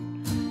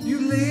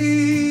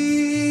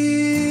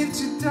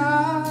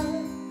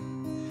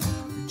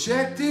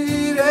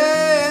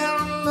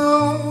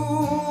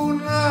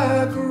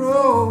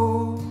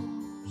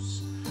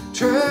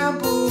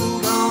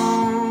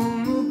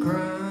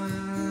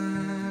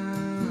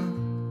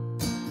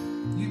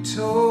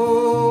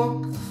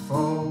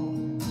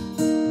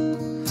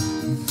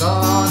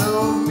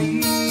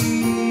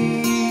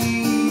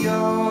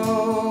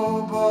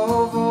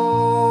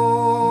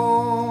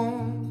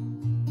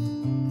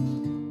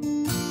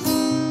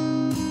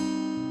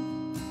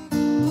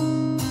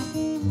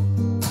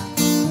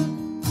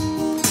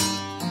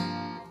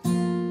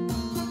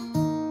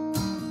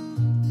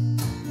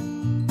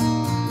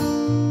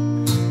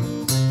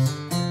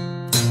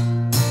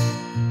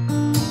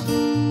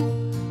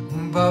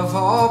 above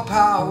all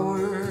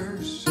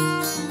powers,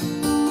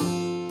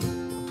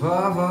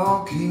 above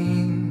all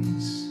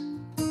kings,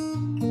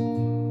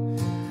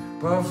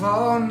 above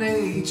all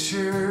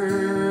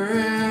nature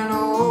and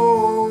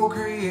all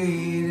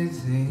created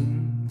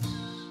things,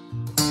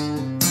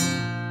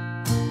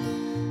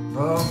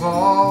 above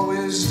all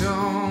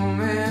wisdom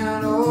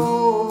and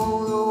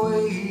all the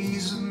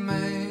ways of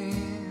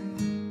man.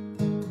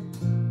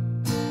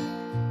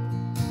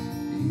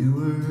 You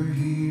were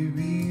here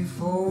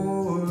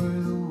before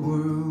the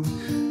world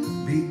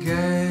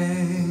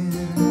began.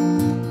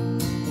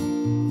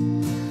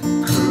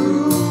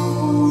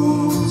 Crucified,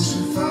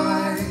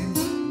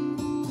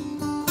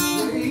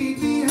 laid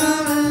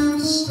behind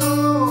the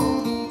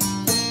stone,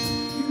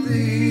 you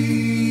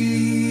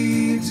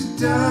lived to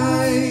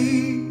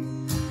die,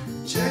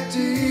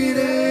 rejected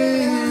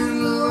and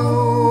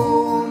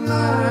alone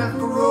like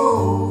a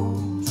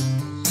rose,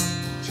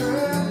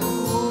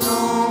 trampled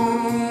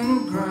on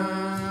the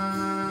ground.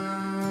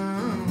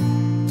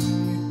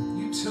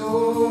 You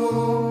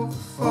took the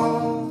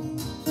fall,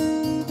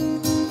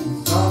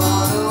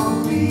 thought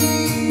of me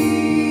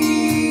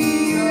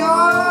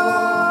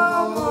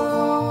all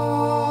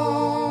alone.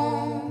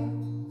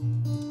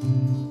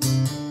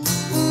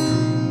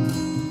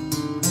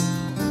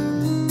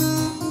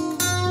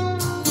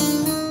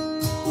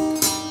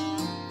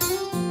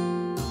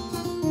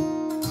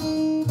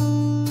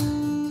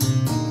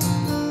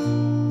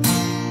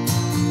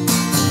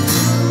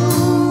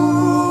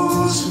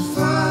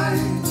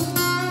 Crucified,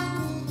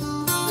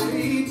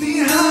 laid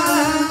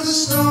behind the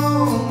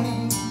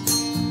stone,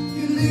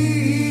 you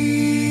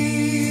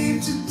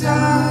lived to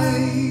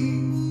die,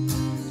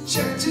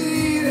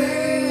 rejected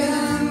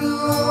and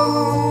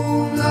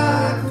alone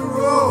like a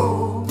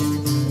rose,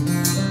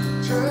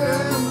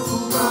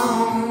 trampled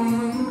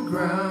on the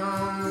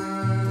ground.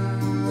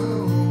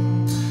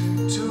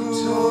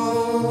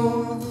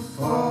 Took the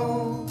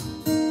fall,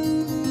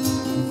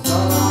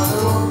 thought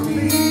of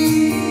me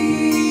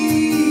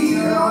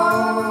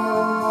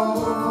all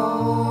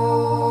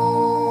alone.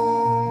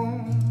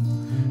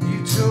 You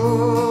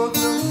took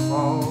the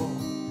fall,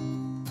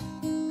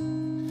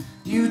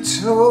 you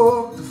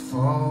took the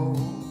fall,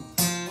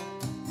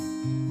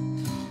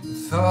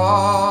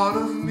 thought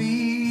of me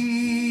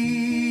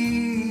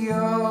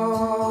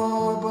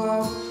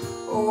above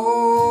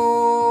all.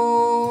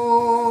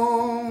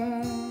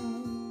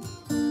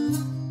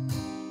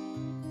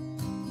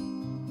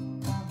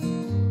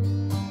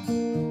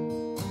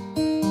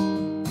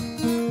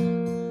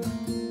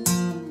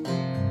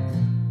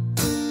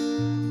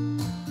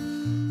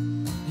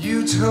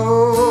 You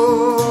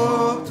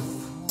took the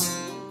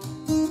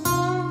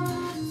fall,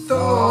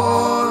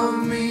 thought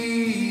of me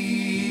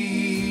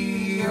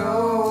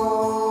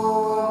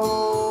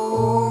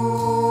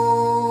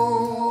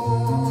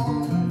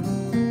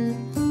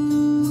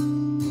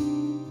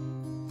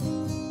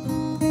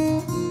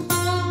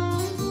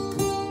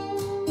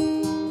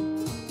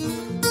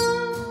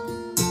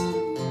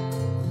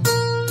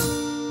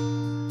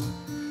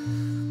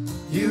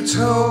You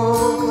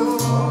took the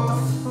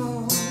fall,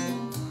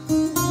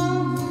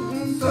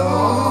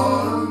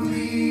 thought of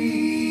me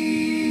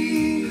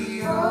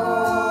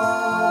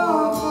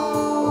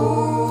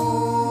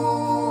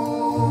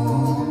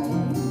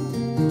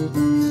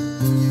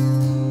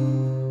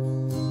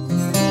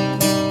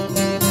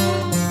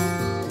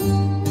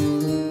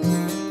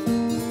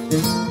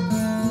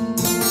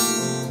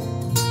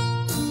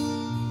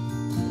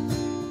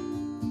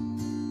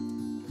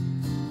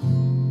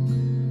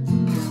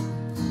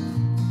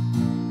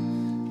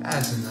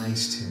That's a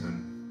nice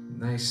tune.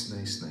 Nice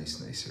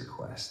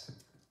request.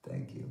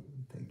 Thank you.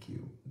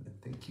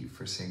 Thank you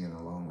for singing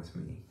along with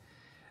me.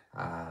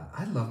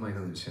 I love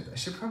Michael Smith. I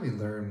should probably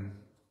learn,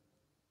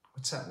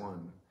 what's that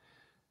one?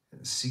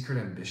 Secret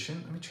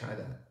Ambition? Let me try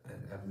that.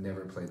 I've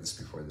never played this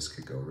before. This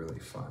could go really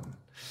fun.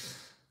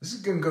 This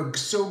is gonna go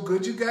so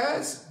good, you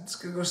guys. It's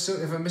gonna go so,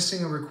 if I'm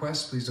missing a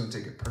request, please don't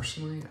take it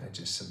personally. I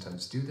just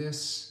sometimes do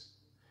this.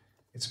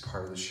 It's a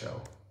part of the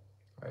show,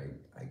 right?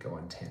 I go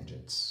on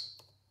tangents.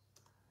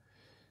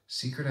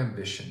 Secret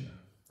Ambition.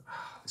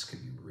 This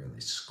could be really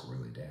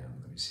squirrely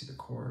down. Let me see the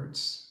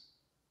chords.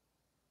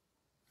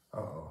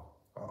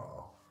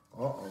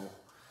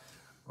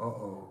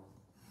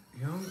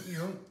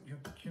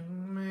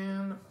 Young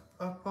man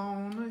up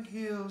on the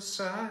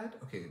hillside.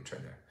 Okay, try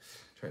there.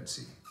 Try and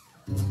see.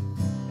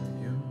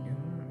 Young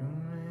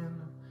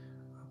man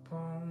up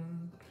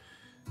on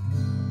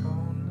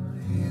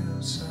the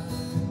hillside,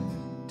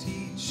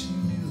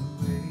 teaching new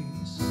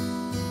ways.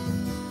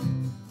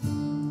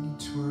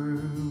 Each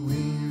word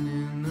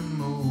winning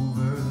them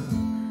over.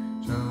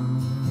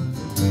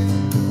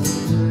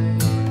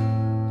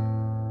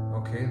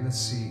 Okay, let's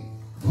see.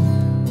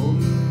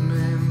 Old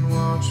men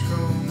watch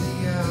from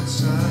the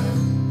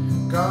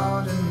outside,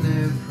 God and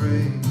their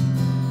prey,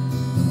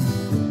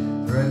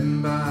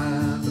 threatened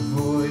by the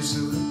voice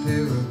of the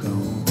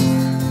paragon.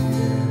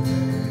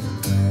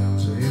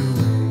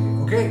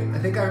 Okay, I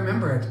think I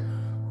remember it.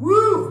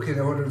 Woo! Okay,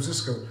 now what does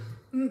this go?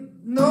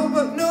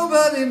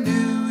 Nobody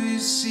knew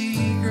his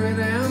secret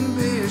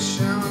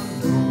ambition.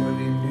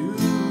 Nobody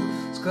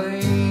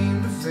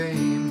claim to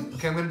fame.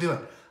 Okay, I'm gonna do it.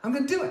 I'm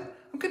gonna do it.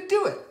 I'm gonna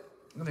do it.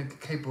 I'm gonna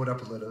capo it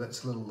up a little.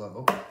 That's a little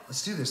low.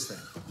 Let's do this thing.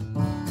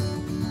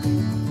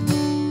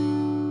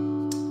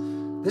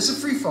 This is a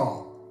free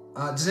fall.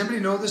 Does anybody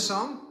know this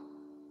song?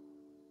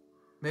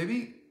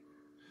 Maybe?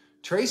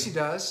 Tracy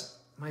does.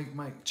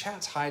 My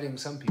chat's hiding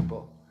some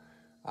people.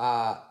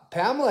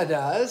 Pamela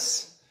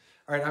does.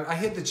 All right, I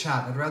hid the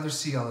chat. I'd rather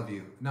see all of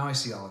you. Now I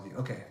see all of you.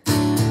 Okay.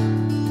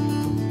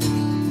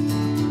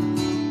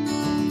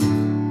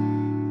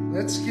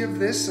 Let's give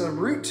this a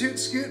root toot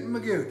scoot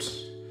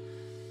magoot.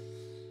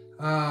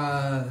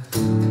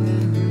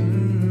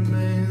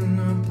 Man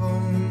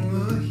upon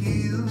the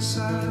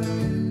hillside,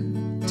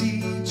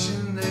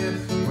 teaching their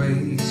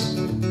ways.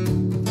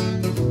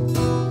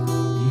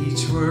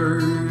 Each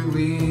word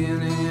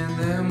winning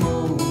them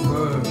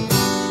over,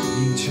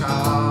 each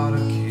heart a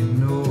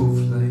kindle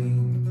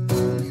flame.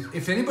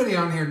 If anybody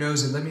on here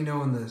knows it, let me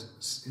know in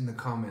the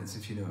comments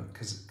if you know it,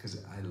 because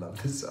I love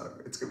this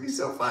song. It's gonna be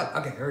so fun.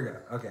 Okay, here we go.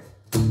 Okay.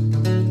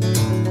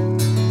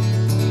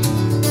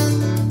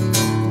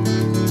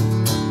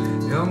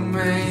 Young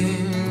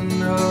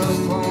man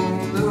up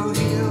on the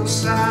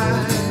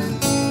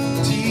hillside,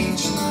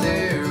 teaching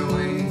their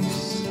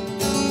ways.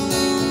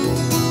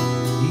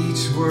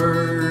 Each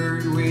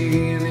word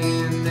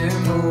winning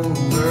them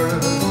over,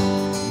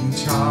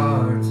 each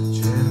heart a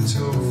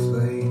gentle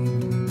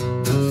flame.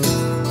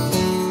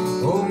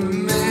 Old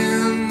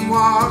men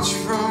watch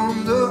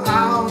from the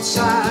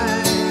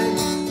outside,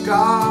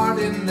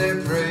 guarding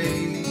their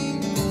prey,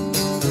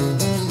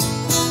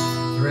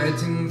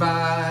 threatened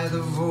by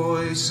the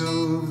voice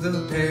of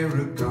the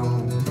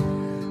paragon,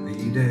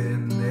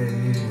 leading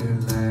their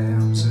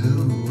lambs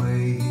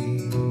away,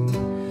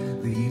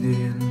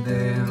 leading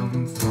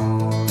them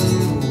far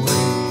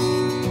away.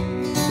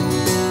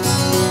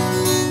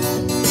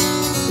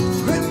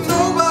 But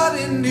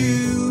nobody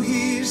knew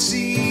his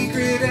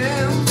secret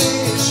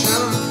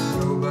ambition,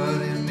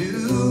 nobody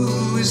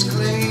knew his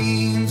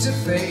claim to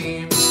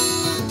fame.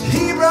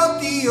 He broke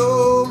the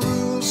old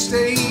rules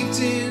staked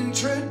in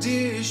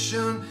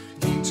tradition.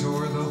 He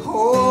tore the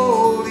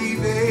holy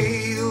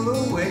veil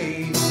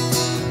away,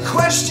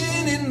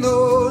 questioning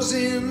those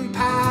in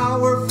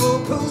powerful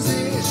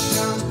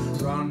positions,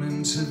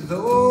 running to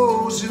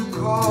those who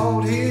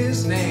called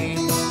his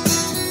name.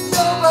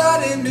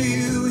 Nobody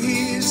knew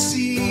his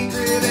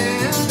secret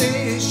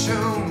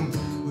ambition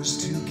was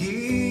to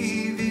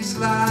give his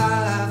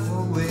life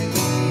away.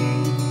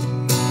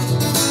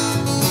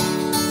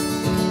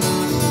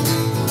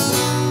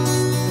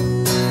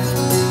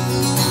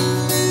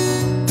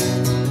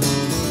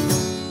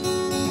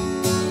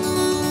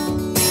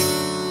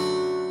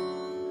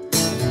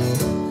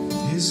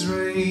 His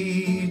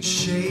rage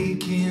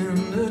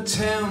shaking the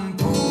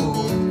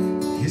temple,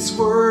 his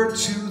word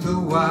to the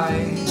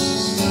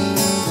wise,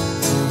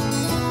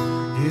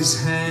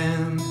 his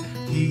hand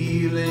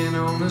healing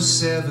on the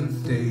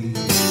seventh day,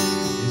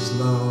 his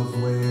love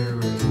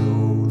wearing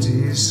no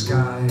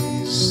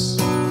disguise.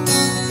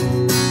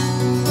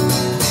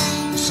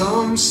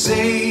 Some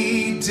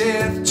say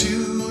death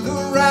to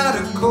the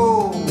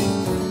radical,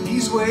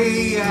 he's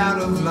way out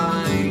of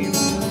line.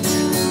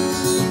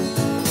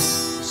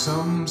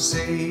 Some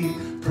say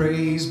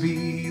praise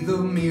be the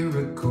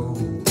miracle,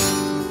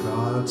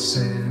 God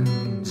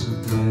sends a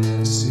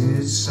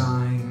blessed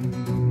sign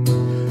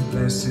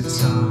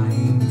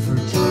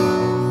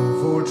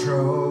for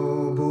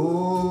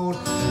troubled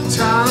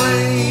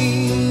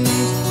times.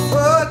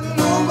 But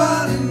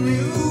nobody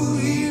knew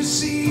his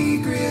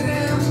secret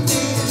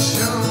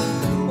ambition,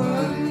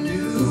 nobody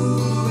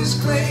knew his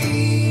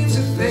claim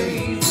to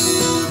fame.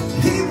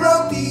 He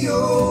broke the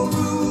old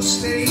rules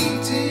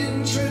staked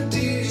in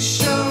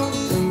tradition,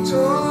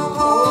 tore the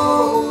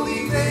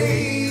holy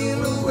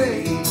veil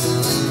away,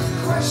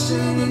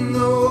 questioning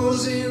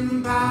those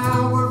in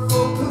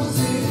powerful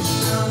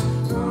position,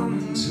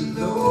 running to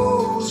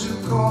those who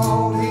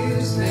called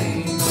his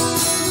name.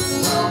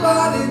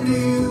 Nobody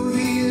knew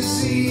his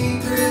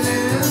secret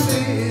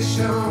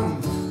ambition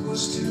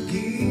was to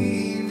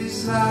give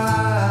his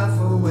life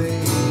away.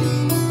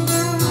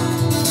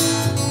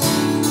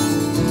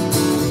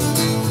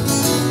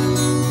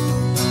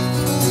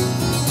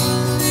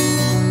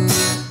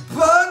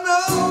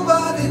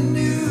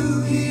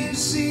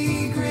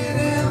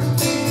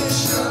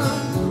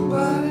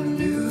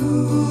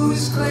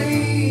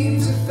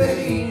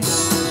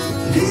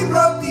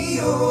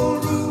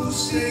 Old rules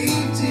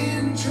staked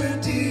in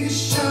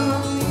tradition,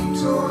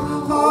 tore the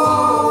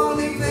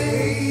holy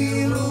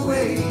veil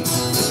away,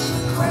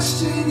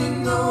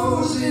 questioning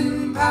those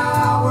in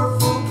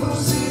powerful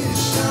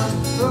position,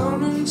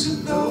 running to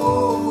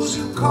those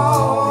who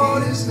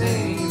called his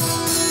name.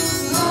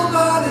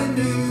 Nobody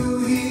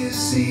knew his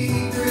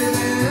secret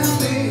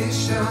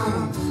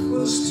ambition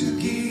was to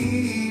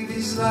give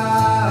his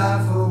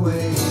life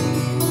away.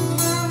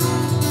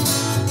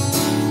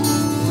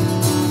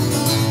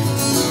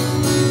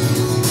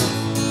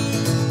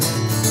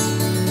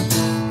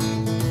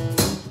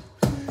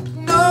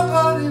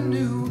 Nobody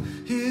knew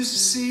his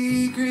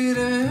secret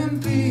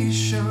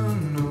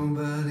ambition,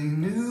 nobody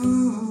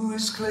knew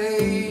his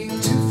claim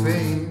to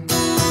fame.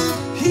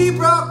 He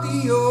brought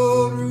the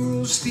old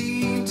rules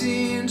steeped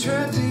in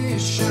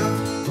tradition.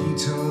 He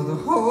tore the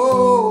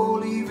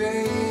holy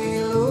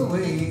veil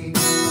away,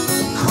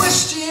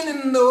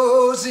 questioning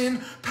those in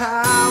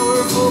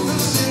powerful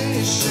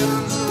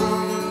positions,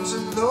 runs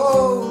of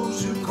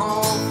those who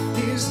call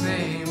his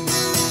name.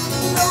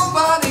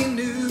 Nobody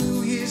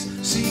knew his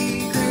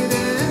secret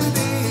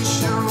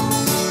ambition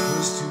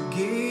was to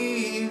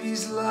give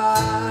his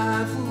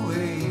life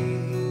away.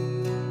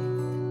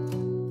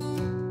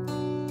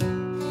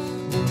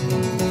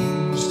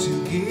 Was to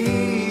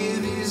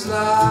give his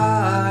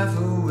life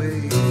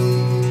away.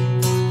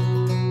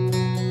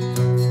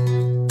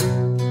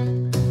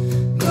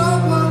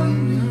 Nobody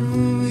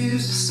knew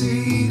his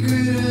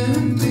secret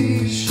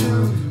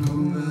ambition.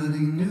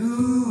 Nobody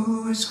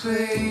knew his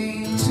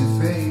claim to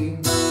fame.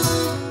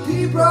 He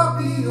brought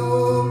the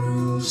old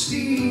rules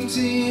steeped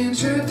in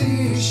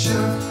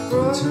tradition,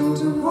 brought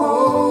the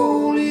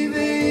holy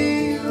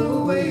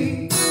veil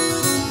away,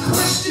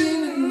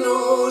 questioning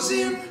those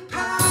in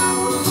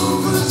powerful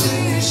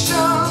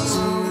positions,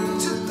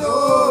 to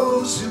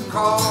those who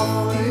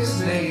call his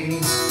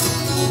name.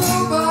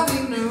 Nobody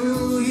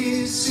knew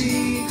his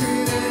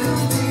secret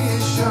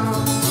ambition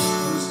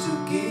was to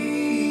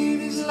give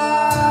his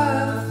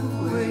life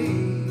away.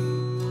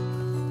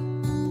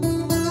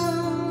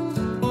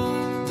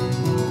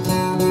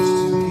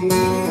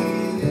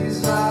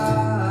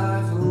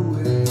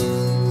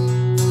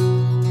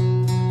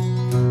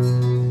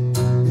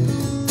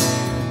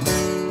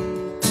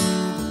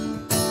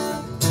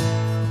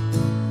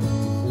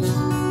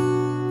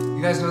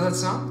 You guys know that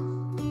song?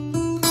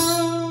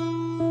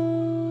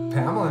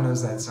 Pamela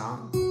knows that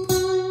song.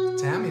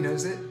 Tammy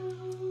knows it.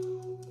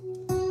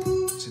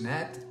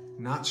 Jeanette,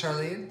 not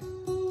Charlene.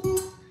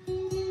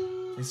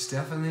 It's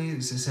definitely,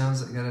 it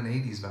sounds like got an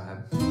 80s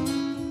vibe.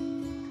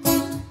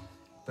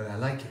 But I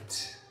like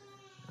it.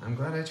 I'm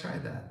glad I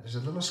tried that. There's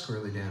a little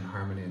squirrely down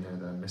harmony in there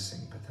that I'm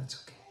missing, but that's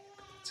okay.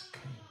 That's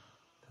okay.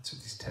 That's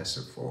what these tests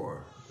are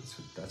for.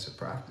 That's what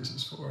practice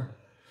is for.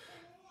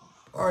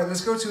 All right,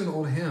 let's go to an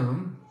old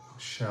hymn,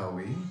 shall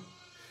we?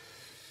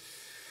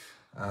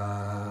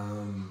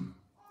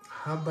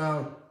 How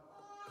about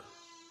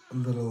a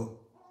little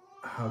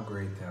How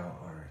Great Thou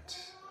Art?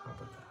 How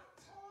about that?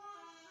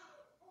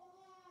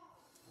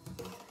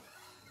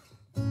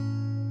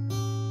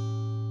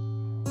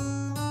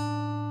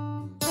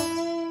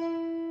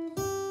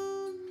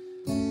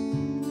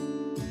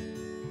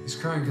 He's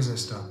crying because I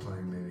stopped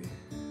playing, maybe.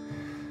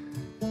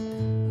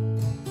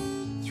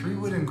 3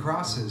 wooden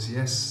crosses,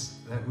 yes,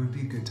 that would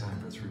be a good time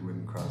for 3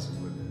 wooden crosses,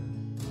 wouldn't it?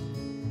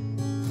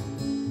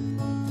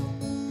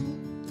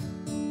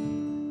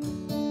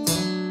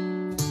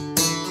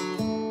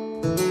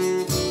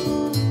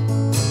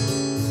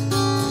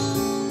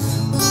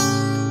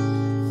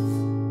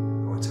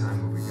 What time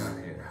have we got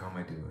here? How am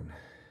I doing?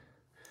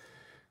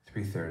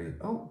 3:30.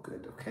 Oh,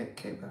 good.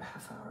 Okay, about a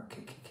half hour.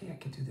 Okay, I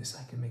can do this.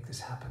 I can make this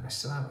happen. I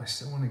still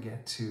want to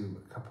get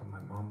to a couple of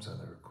my mom's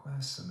other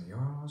requests, some of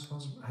yours.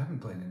 I haven't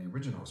played any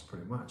originals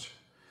pretty much.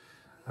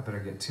 I better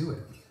get to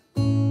it.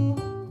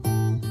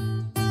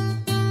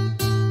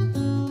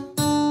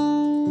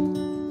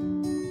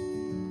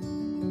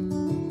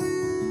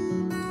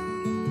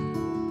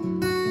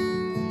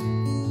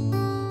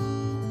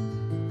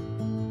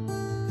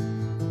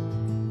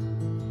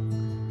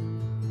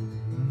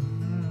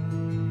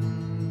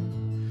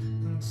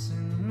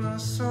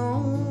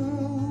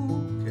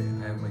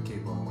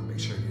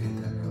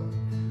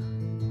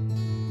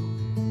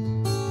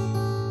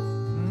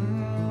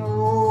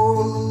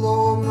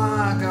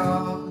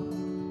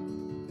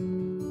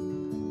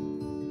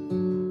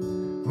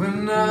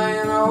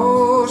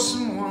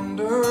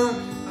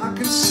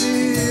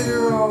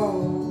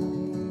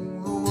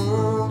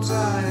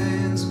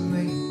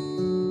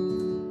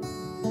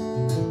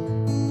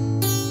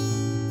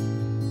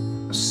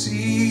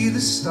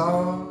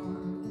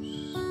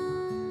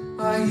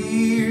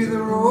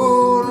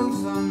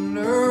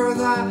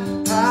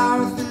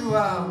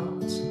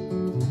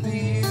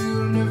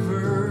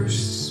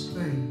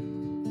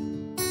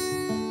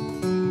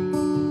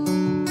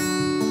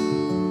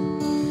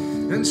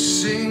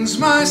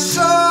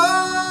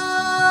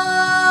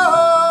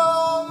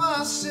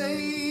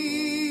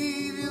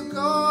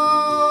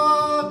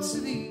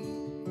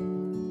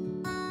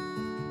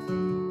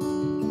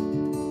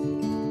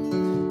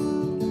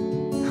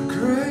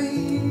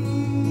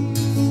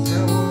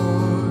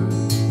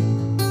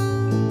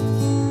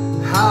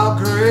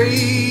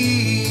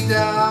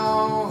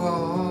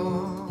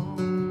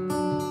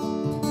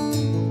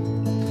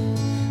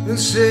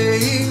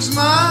 Sings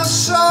my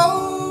soul,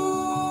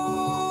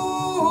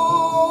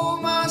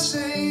 my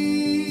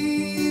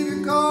Savior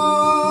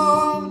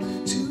God,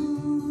 to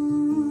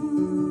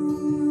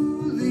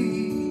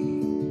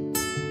thee.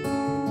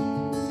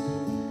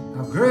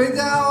 How great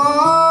thou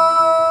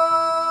art,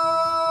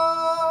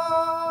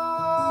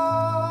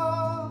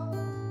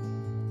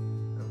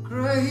 how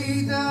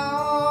great thou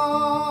art.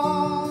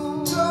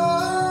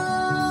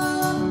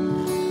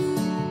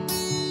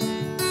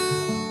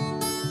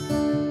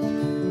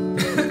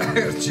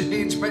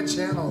 change my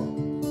channel.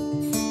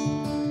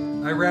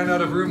 I ran out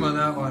of room on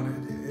that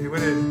one.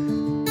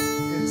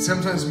 It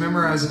sometimes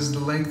memorizes the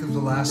length of the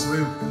last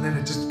loop, and then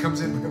it just comes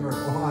in whenever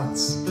it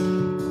wants.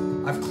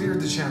 I've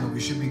cleared the channel.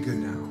 We should be good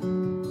now.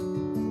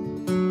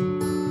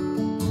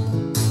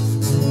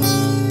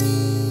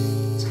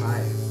 It's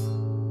high,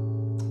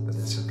 but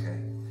that's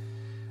okay.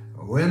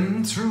 I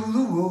went through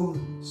the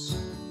woods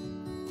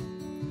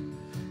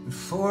and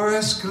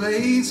forest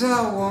glades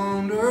I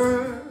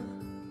wander.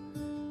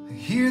 I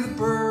hear the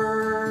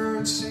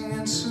birds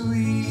singing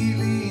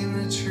sweetly in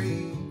the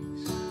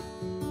trees.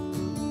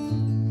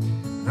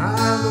 And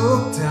I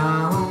look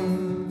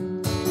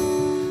down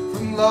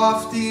from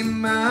lofty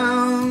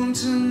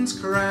mountains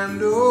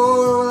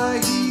grandeur. I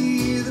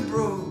hear the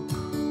brook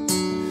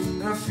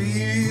and I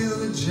feel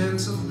the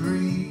gentle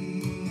breeze.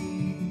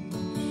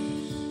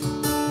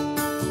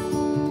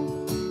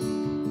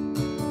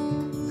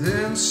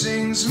 Then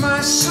sings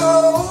my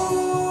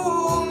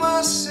soul,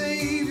 my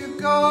Savior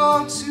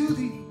God, to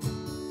thee.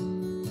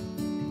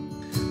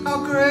 How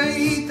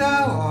great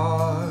thou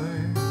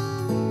art,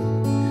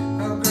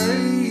 how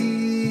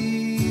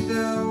great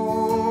thou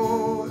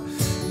art.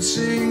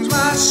 Sings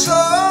my soul,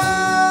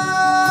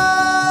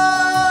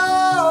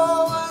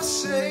 my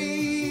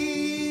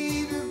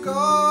Savior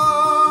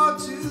God,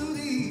 to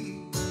thee.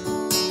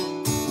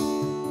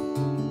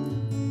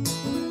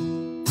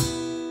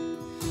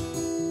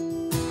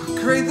 How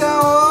great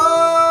thou art.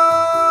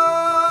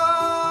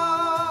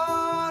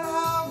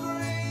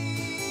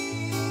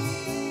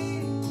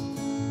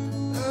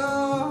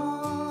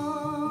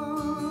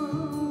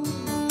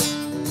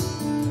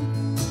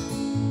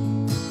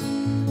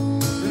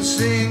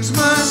 Sings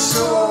my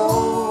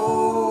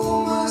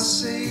soul, my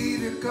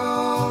Savior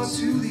God,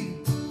 to thee.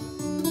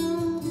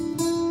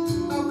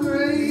 How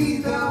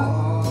great thou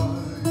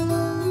art,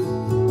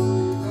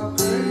 how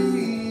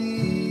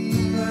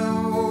great thou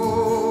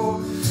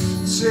art.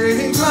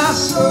 Sings my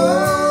soul,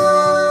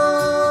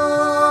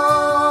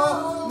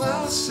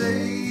 my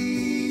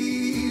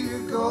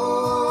Savior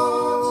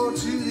God,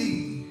 to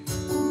thee.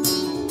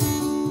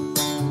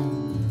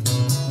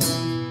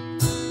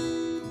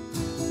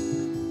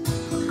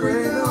 How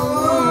great thou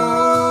art.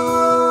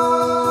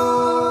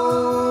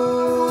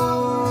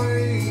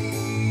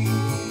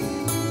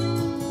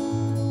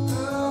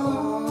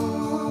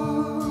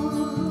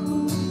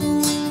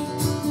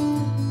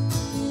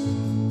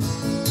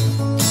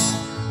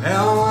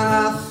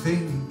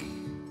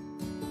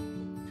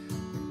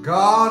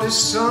 God is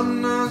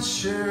Son not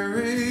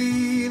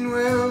sharing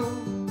well,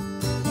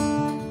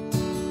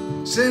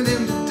 send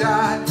him to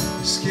die,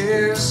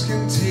 scarce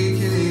can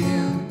take it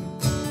in.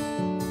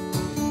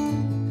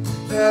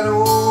 That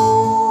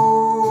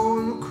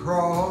old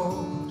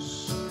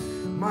cross,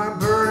 my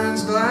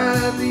burdens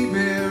gladly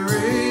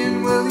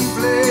bearing, well he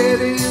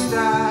bled and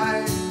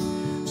died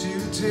to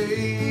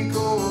take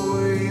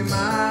away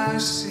my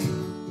sin.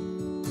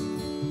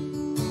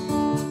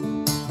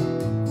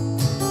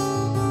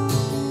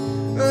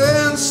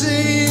 And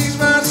sings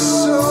my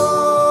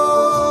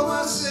soul,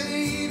 my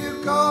Savior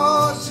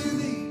God, to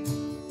thee.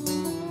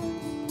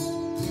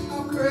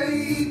 How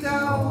great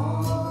thou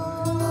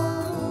art,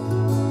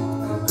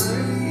 how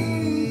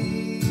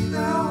great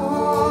thou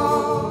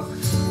art.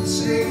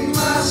 Sings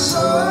my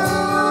soul,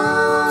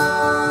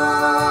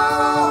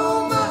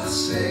 my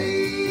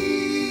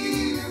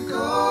Savior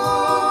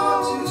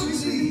God, to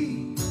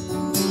thee.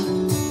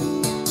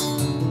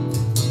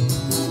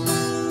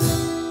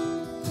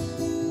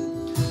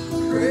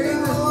 Great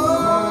thou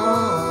art.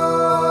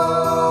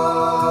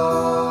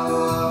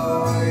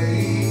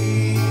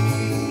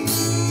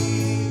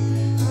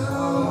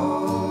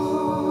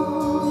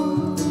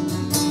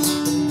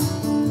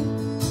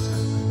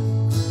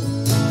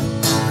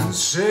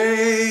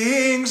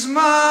 Sings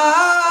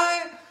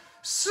my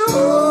soul,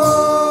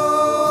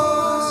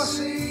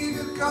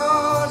 Savior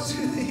God,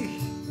 to thee.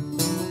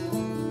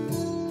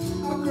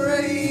 How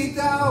great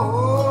thou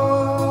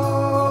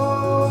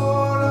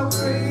art, how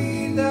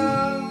great thou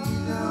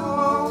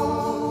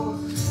art.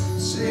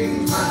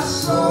 Sings my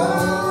soul,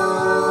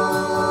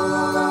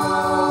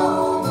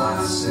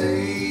 my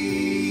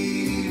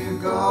Savior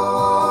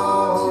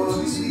God,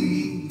 to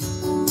thee.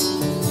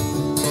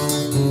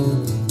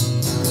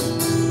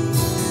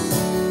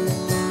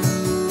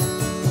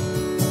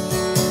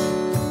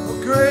 How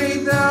great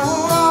thou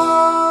art.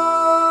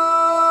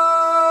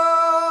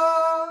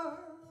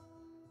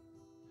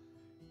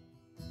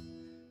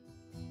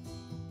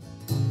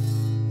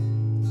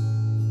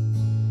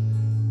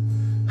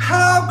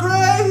 How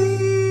great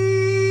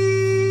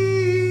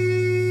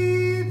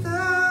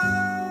thou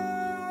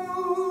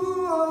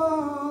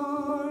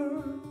art.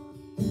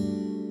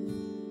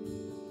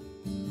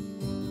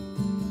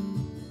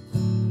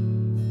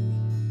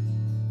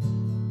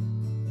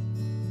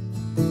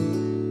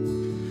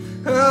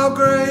 How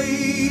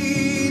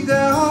great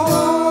thou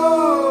art.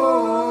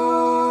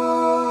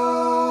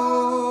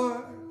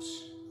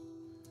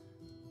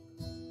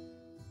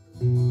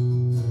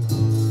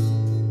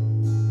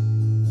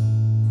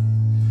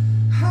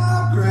 How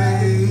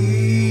great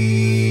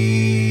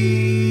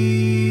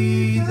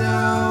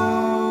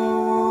thou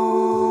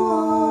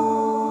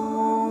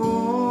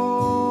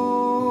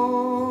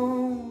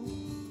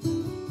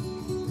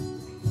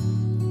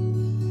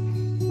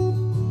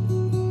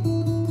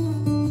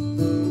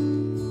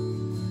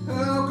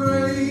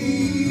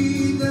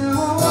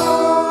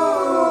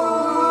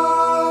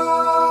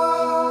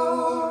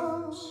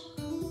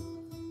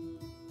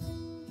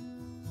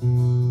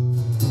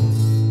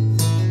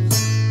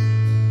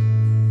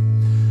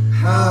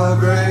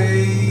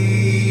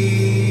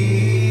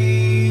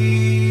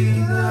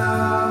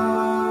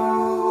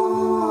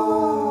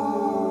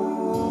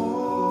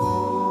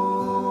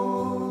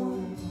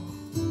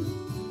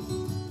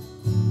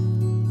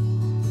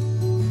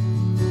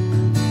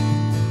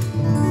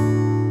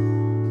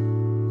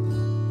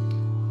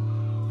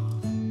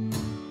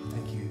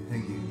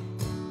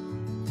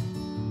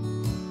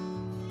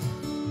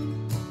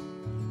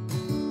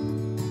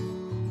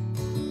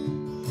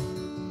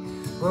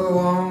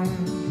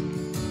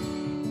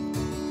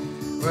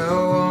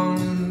Well,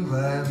 one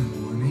glad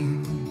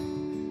morning,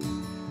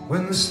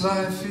 when this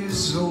life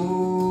is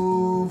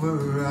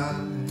over,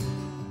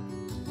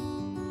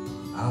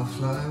 I'll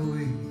fly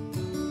away.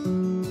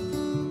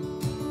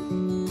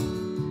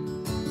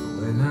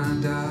 When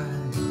I die,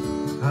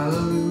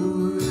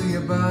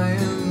 hallelujah, by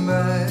and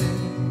by,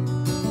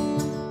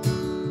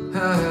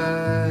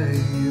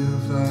 I'll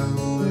fly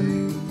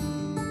away.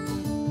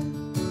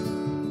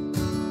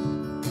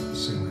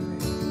 Sing with me.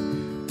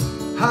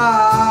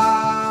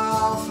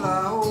 I'll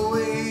fly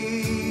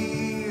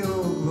away,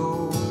 oh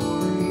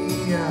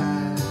glory,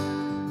 I'll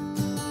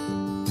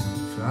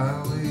fly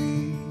away.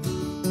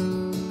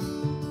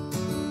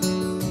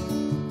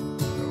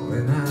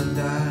 When I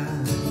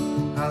die,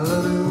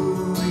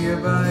 hallelujah,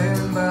 by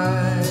and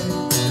by,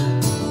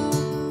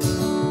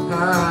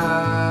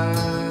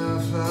 I'll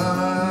fly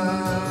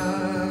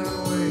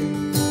away.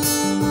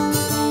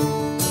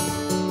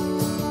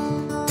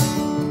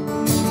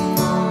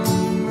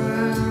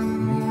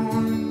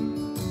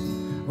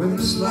 When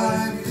this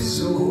life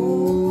is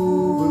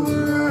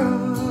over,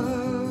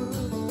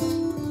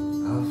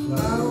 I'll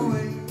fly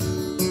away.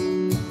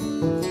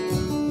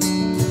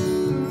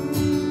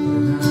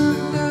 When I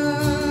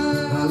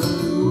die,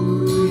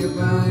 hallelujah,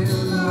 by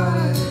and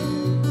by,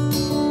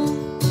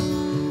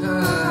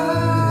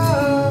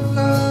 I'll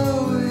fly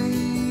away.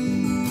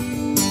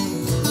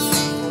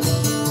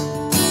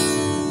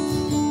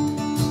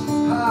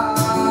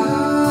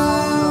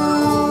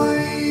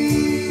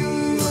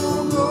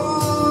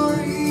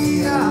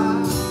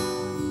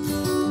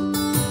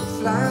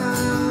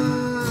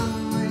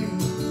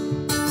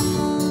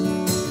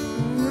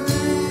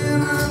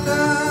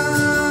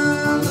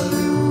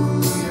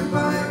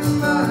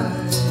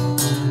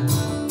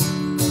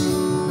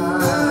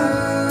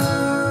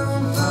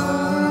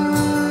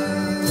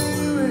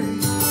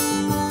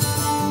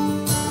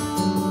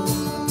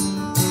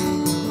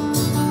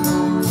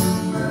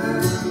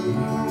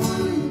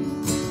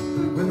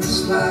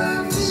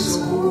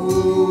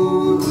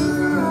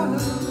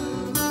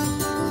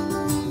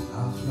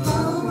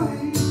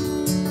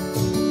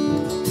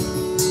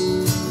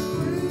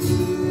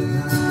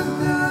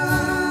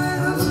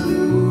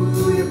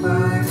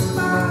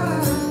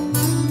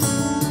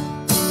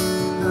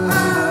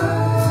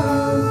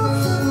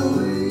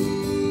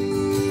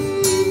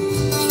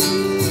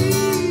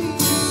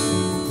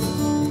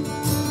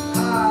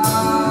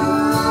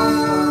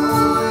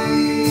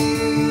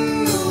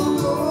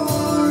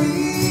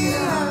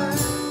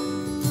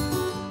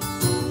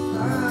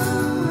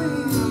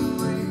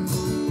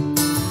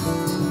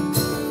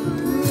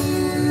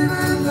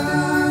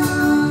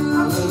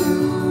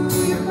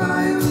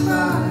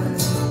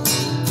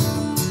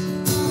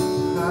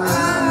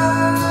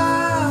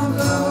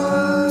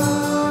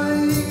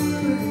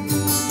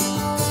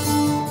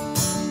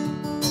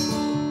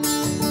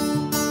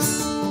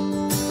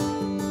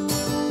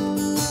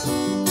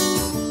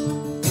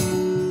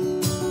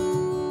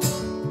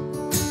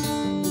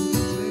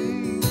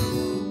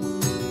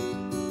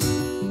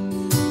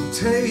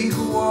 Take a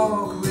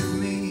walk with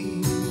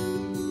me.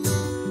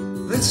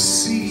 Let's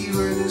see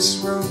where this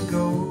road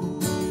goes.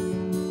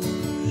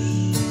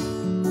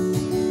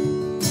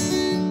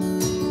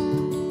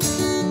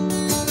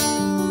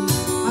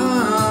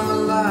 I'm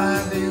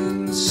alive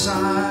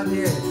inside,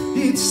 yeah,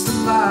 it's the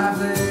life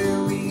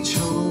that we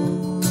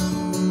chose.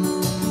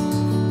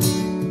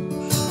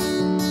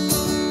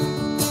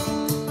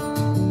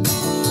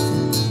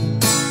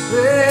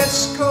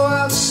 Let's go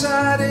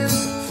outside and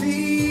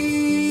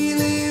feel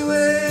it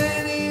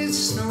when it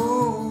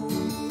snows.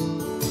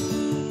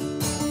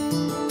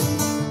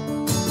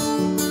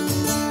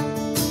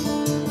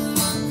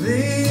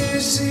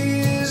 This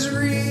is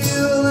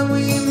real and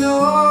we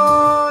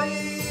know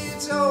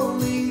it's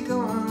only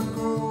gonna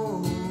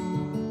grow.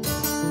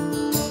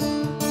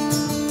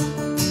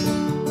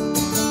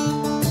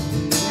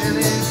 And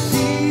it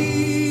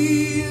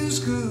feels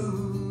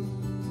good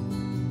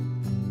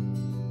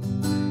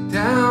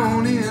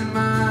down in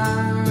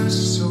my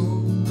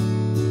soul.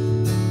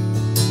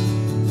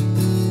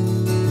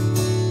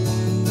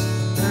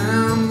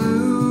 I'm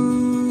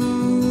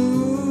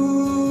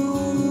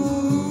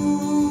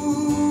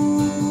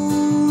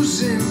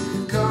losing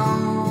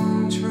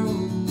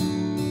control.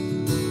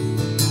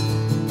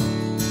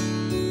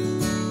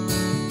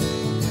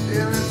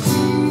 And it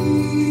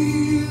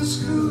feels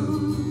good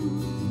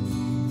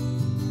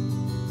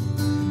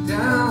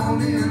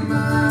down in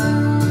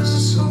my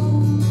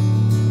soul.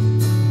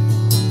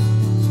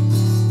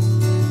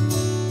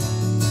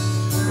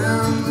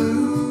 I'm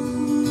losing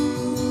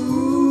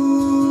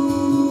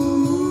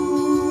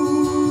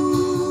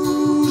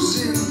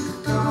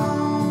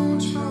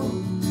control.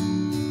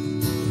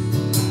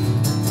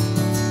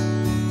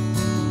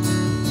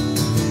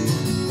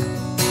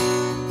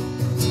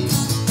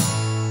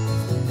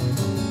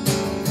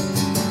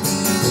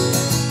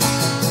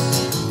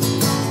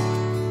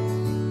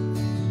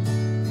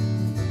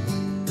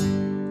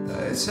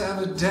 Let's have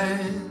a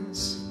dance.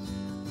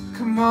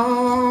 Come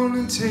on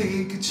and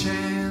take a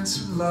chance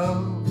of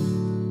love.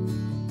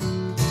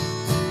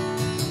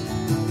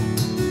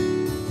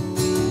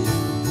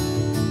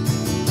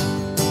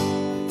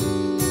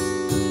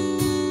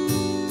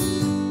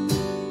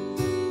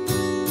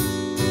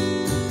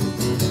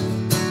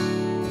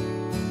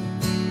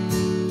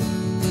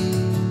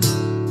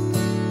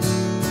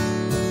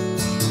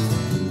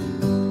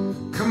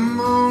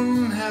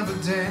 have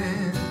a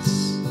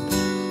dance.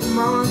 Come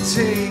on and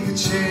take a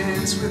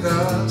chance with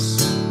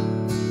us.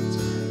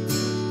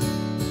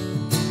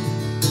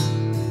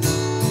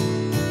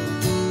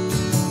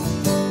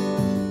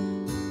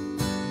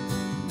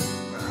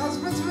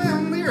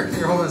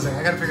 Here, hold on a second,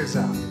 I gotta figure this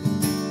out.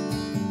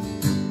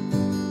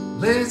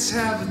 Let's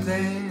have a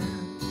dance.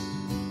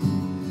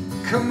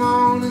 Come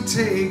on and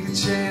take a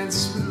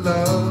chance with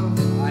love.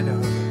 I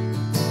know.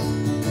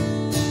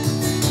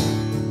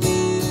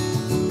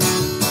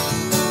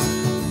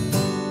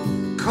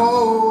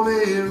 Call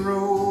it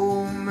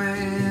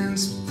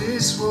romance, but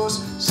this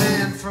was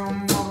sent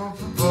from up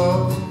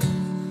above.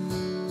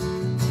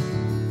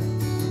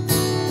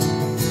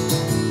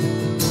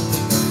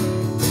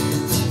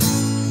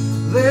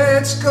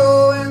 Let's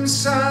go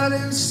inside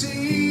and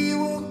see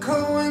what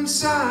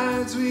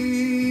coincides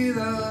with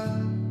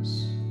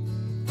us.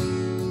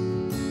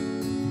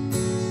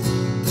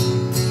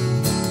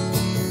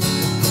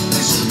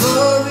 This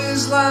love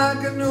is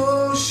like an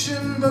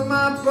ocean, but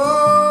my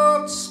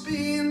boat's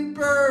being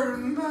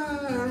burned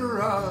by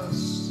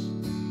rust.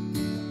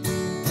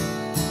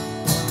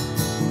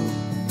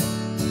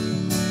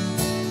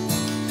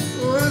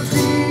 Oh, it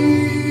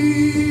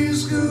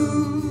feels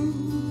good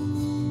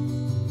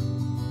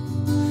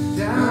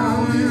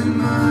down in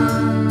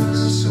my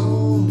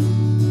soul.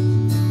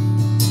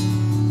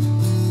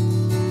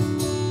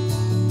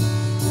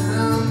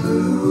 I'm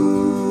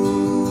losing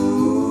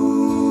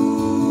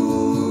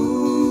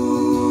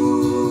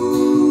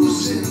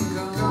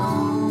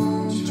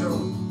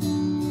control.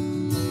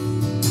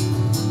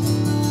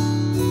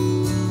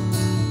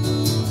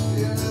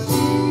 Yeah, it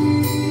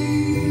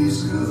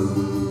feels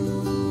good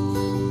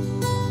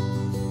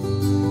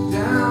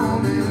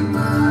down in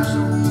my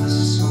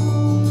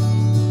soul.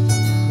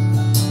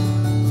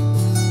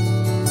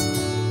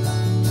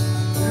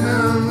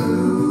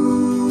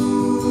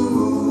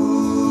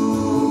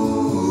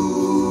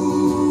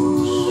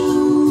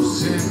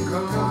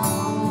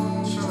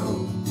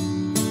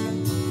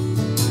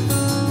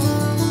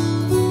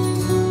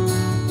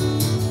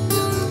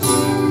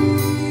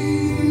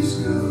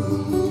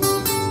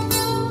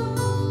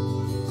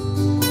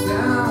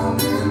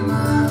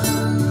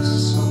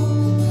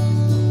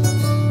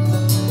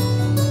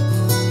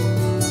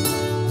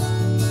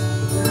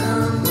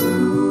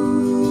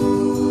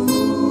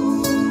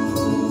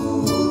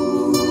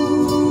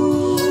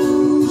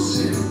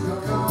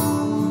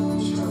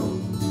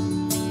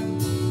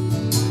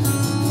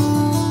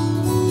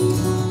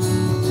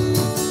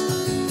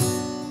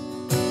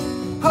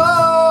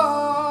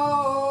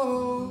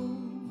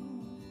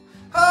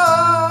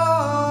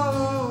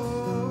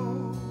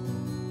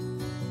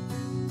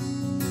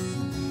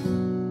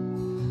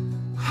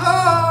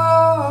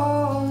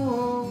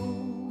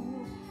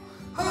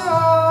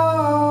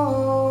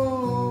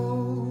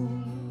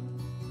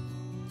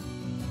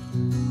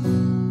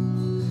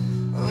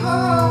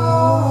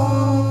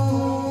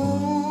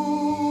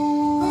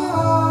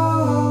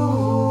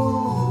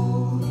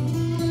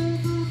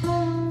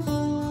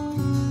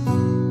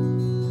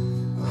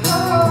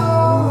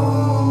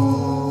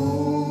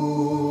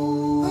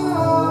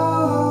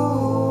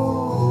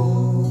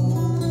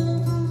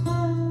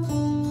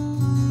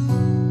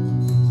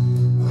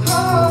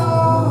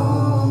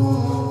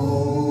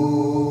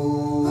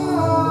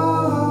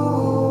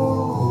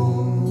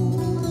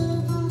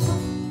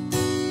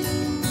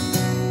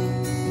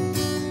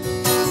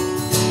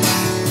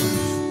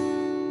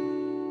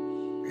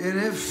 And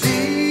it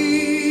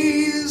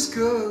feels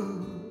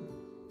good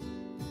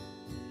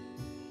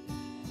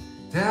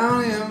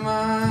down in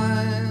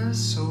my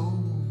soul.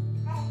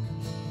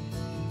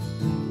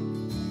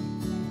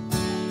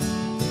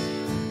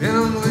 And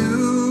I'm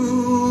losing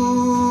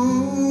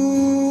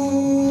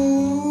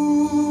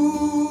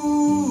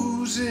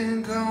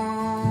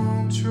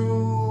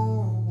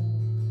control.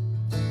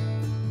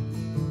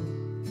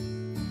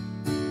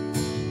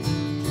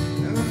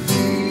 And it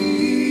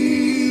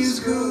feels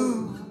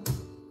good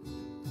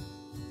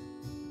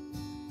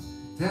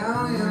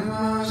down in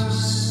my soul. And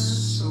I'm losing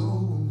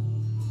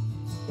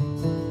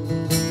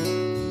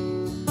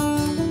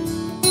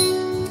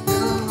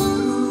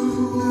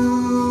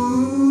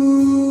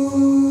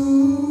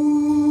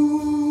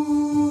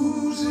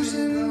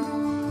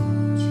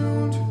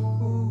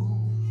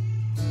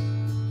control.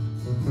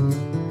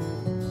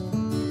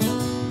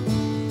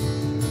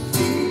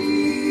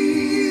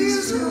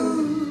 Feels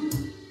good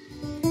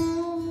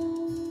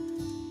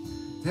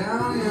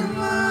down in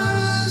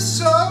my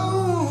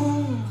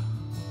soul.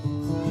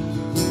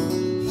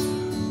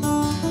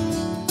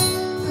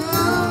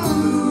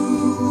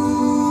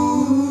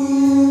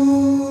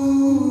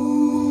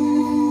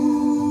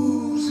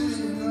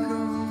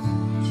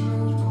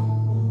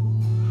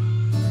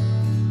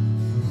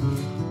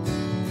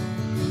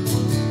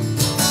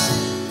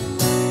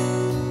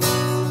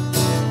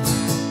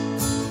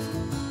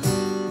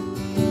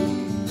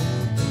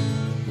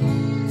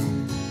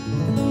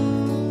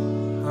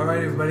 All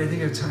right, everybody, I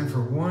think I have time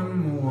for one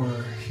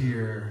more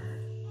here.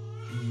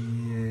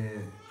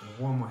 Yeah,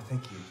 one more.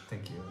 Thank you.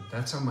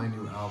 That's on my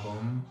new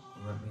album,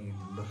 let me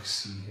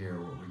look-see here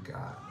what we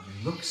got. Let me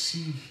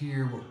look-see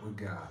here what we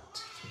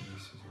got.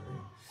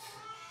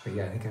 But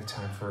yeah, I think I have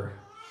time for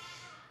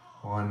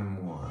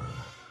one more.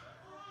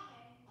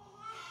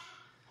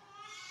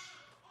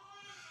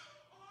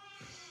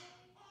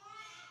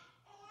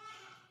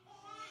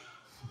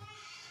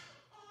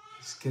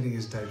 He's getting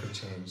his diaper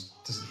changed.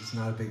 He's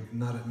not a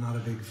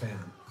big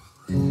fan.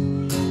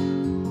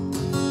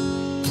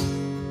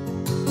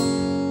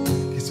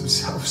 Gets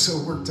himself so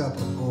worked up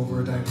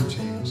over a diaper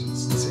change.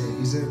 It's insane.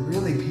 He's a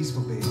really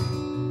peaceful baby.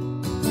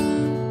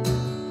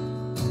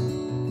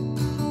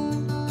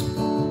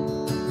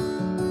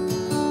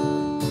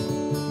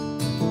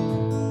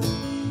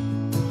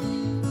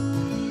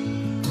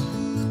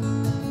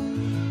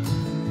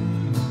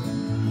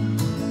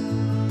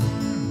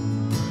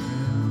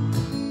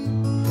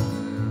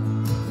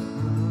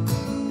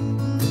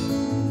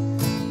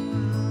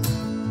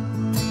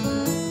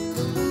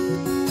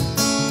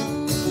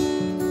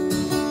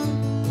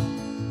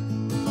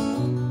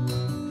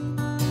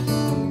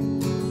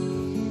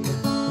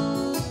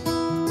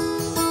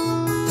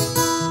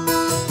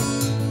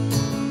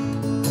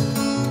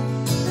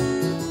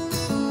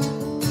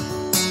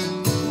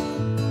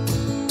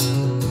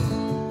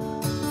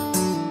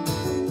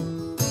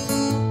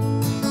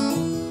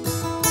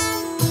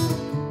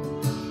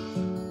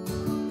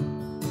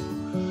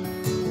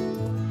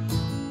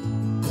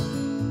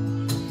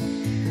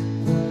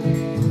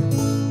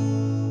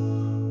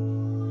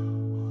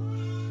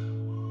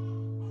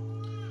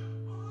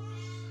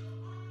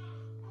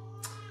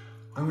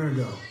 I'm gonna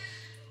go.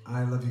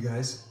 I love you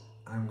guys.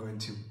 I'm going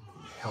to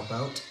help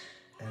out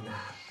and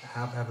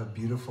have a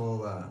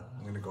beautiful,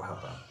 I'm gonna go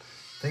help out.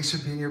 Thanks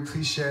for being here.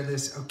 Please share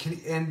this. Okay,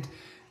 and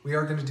we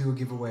are gonna do a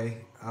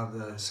giveaway of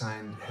the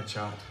signed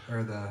headshot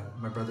or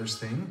my brother's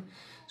thing.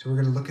 So we're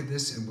gonna look at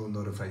this and we'll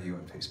notify you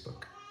on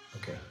Facebook.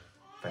 Okay,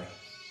 bye.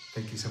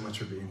 Thank you so much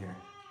for being here.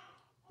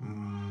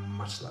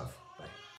 Much love.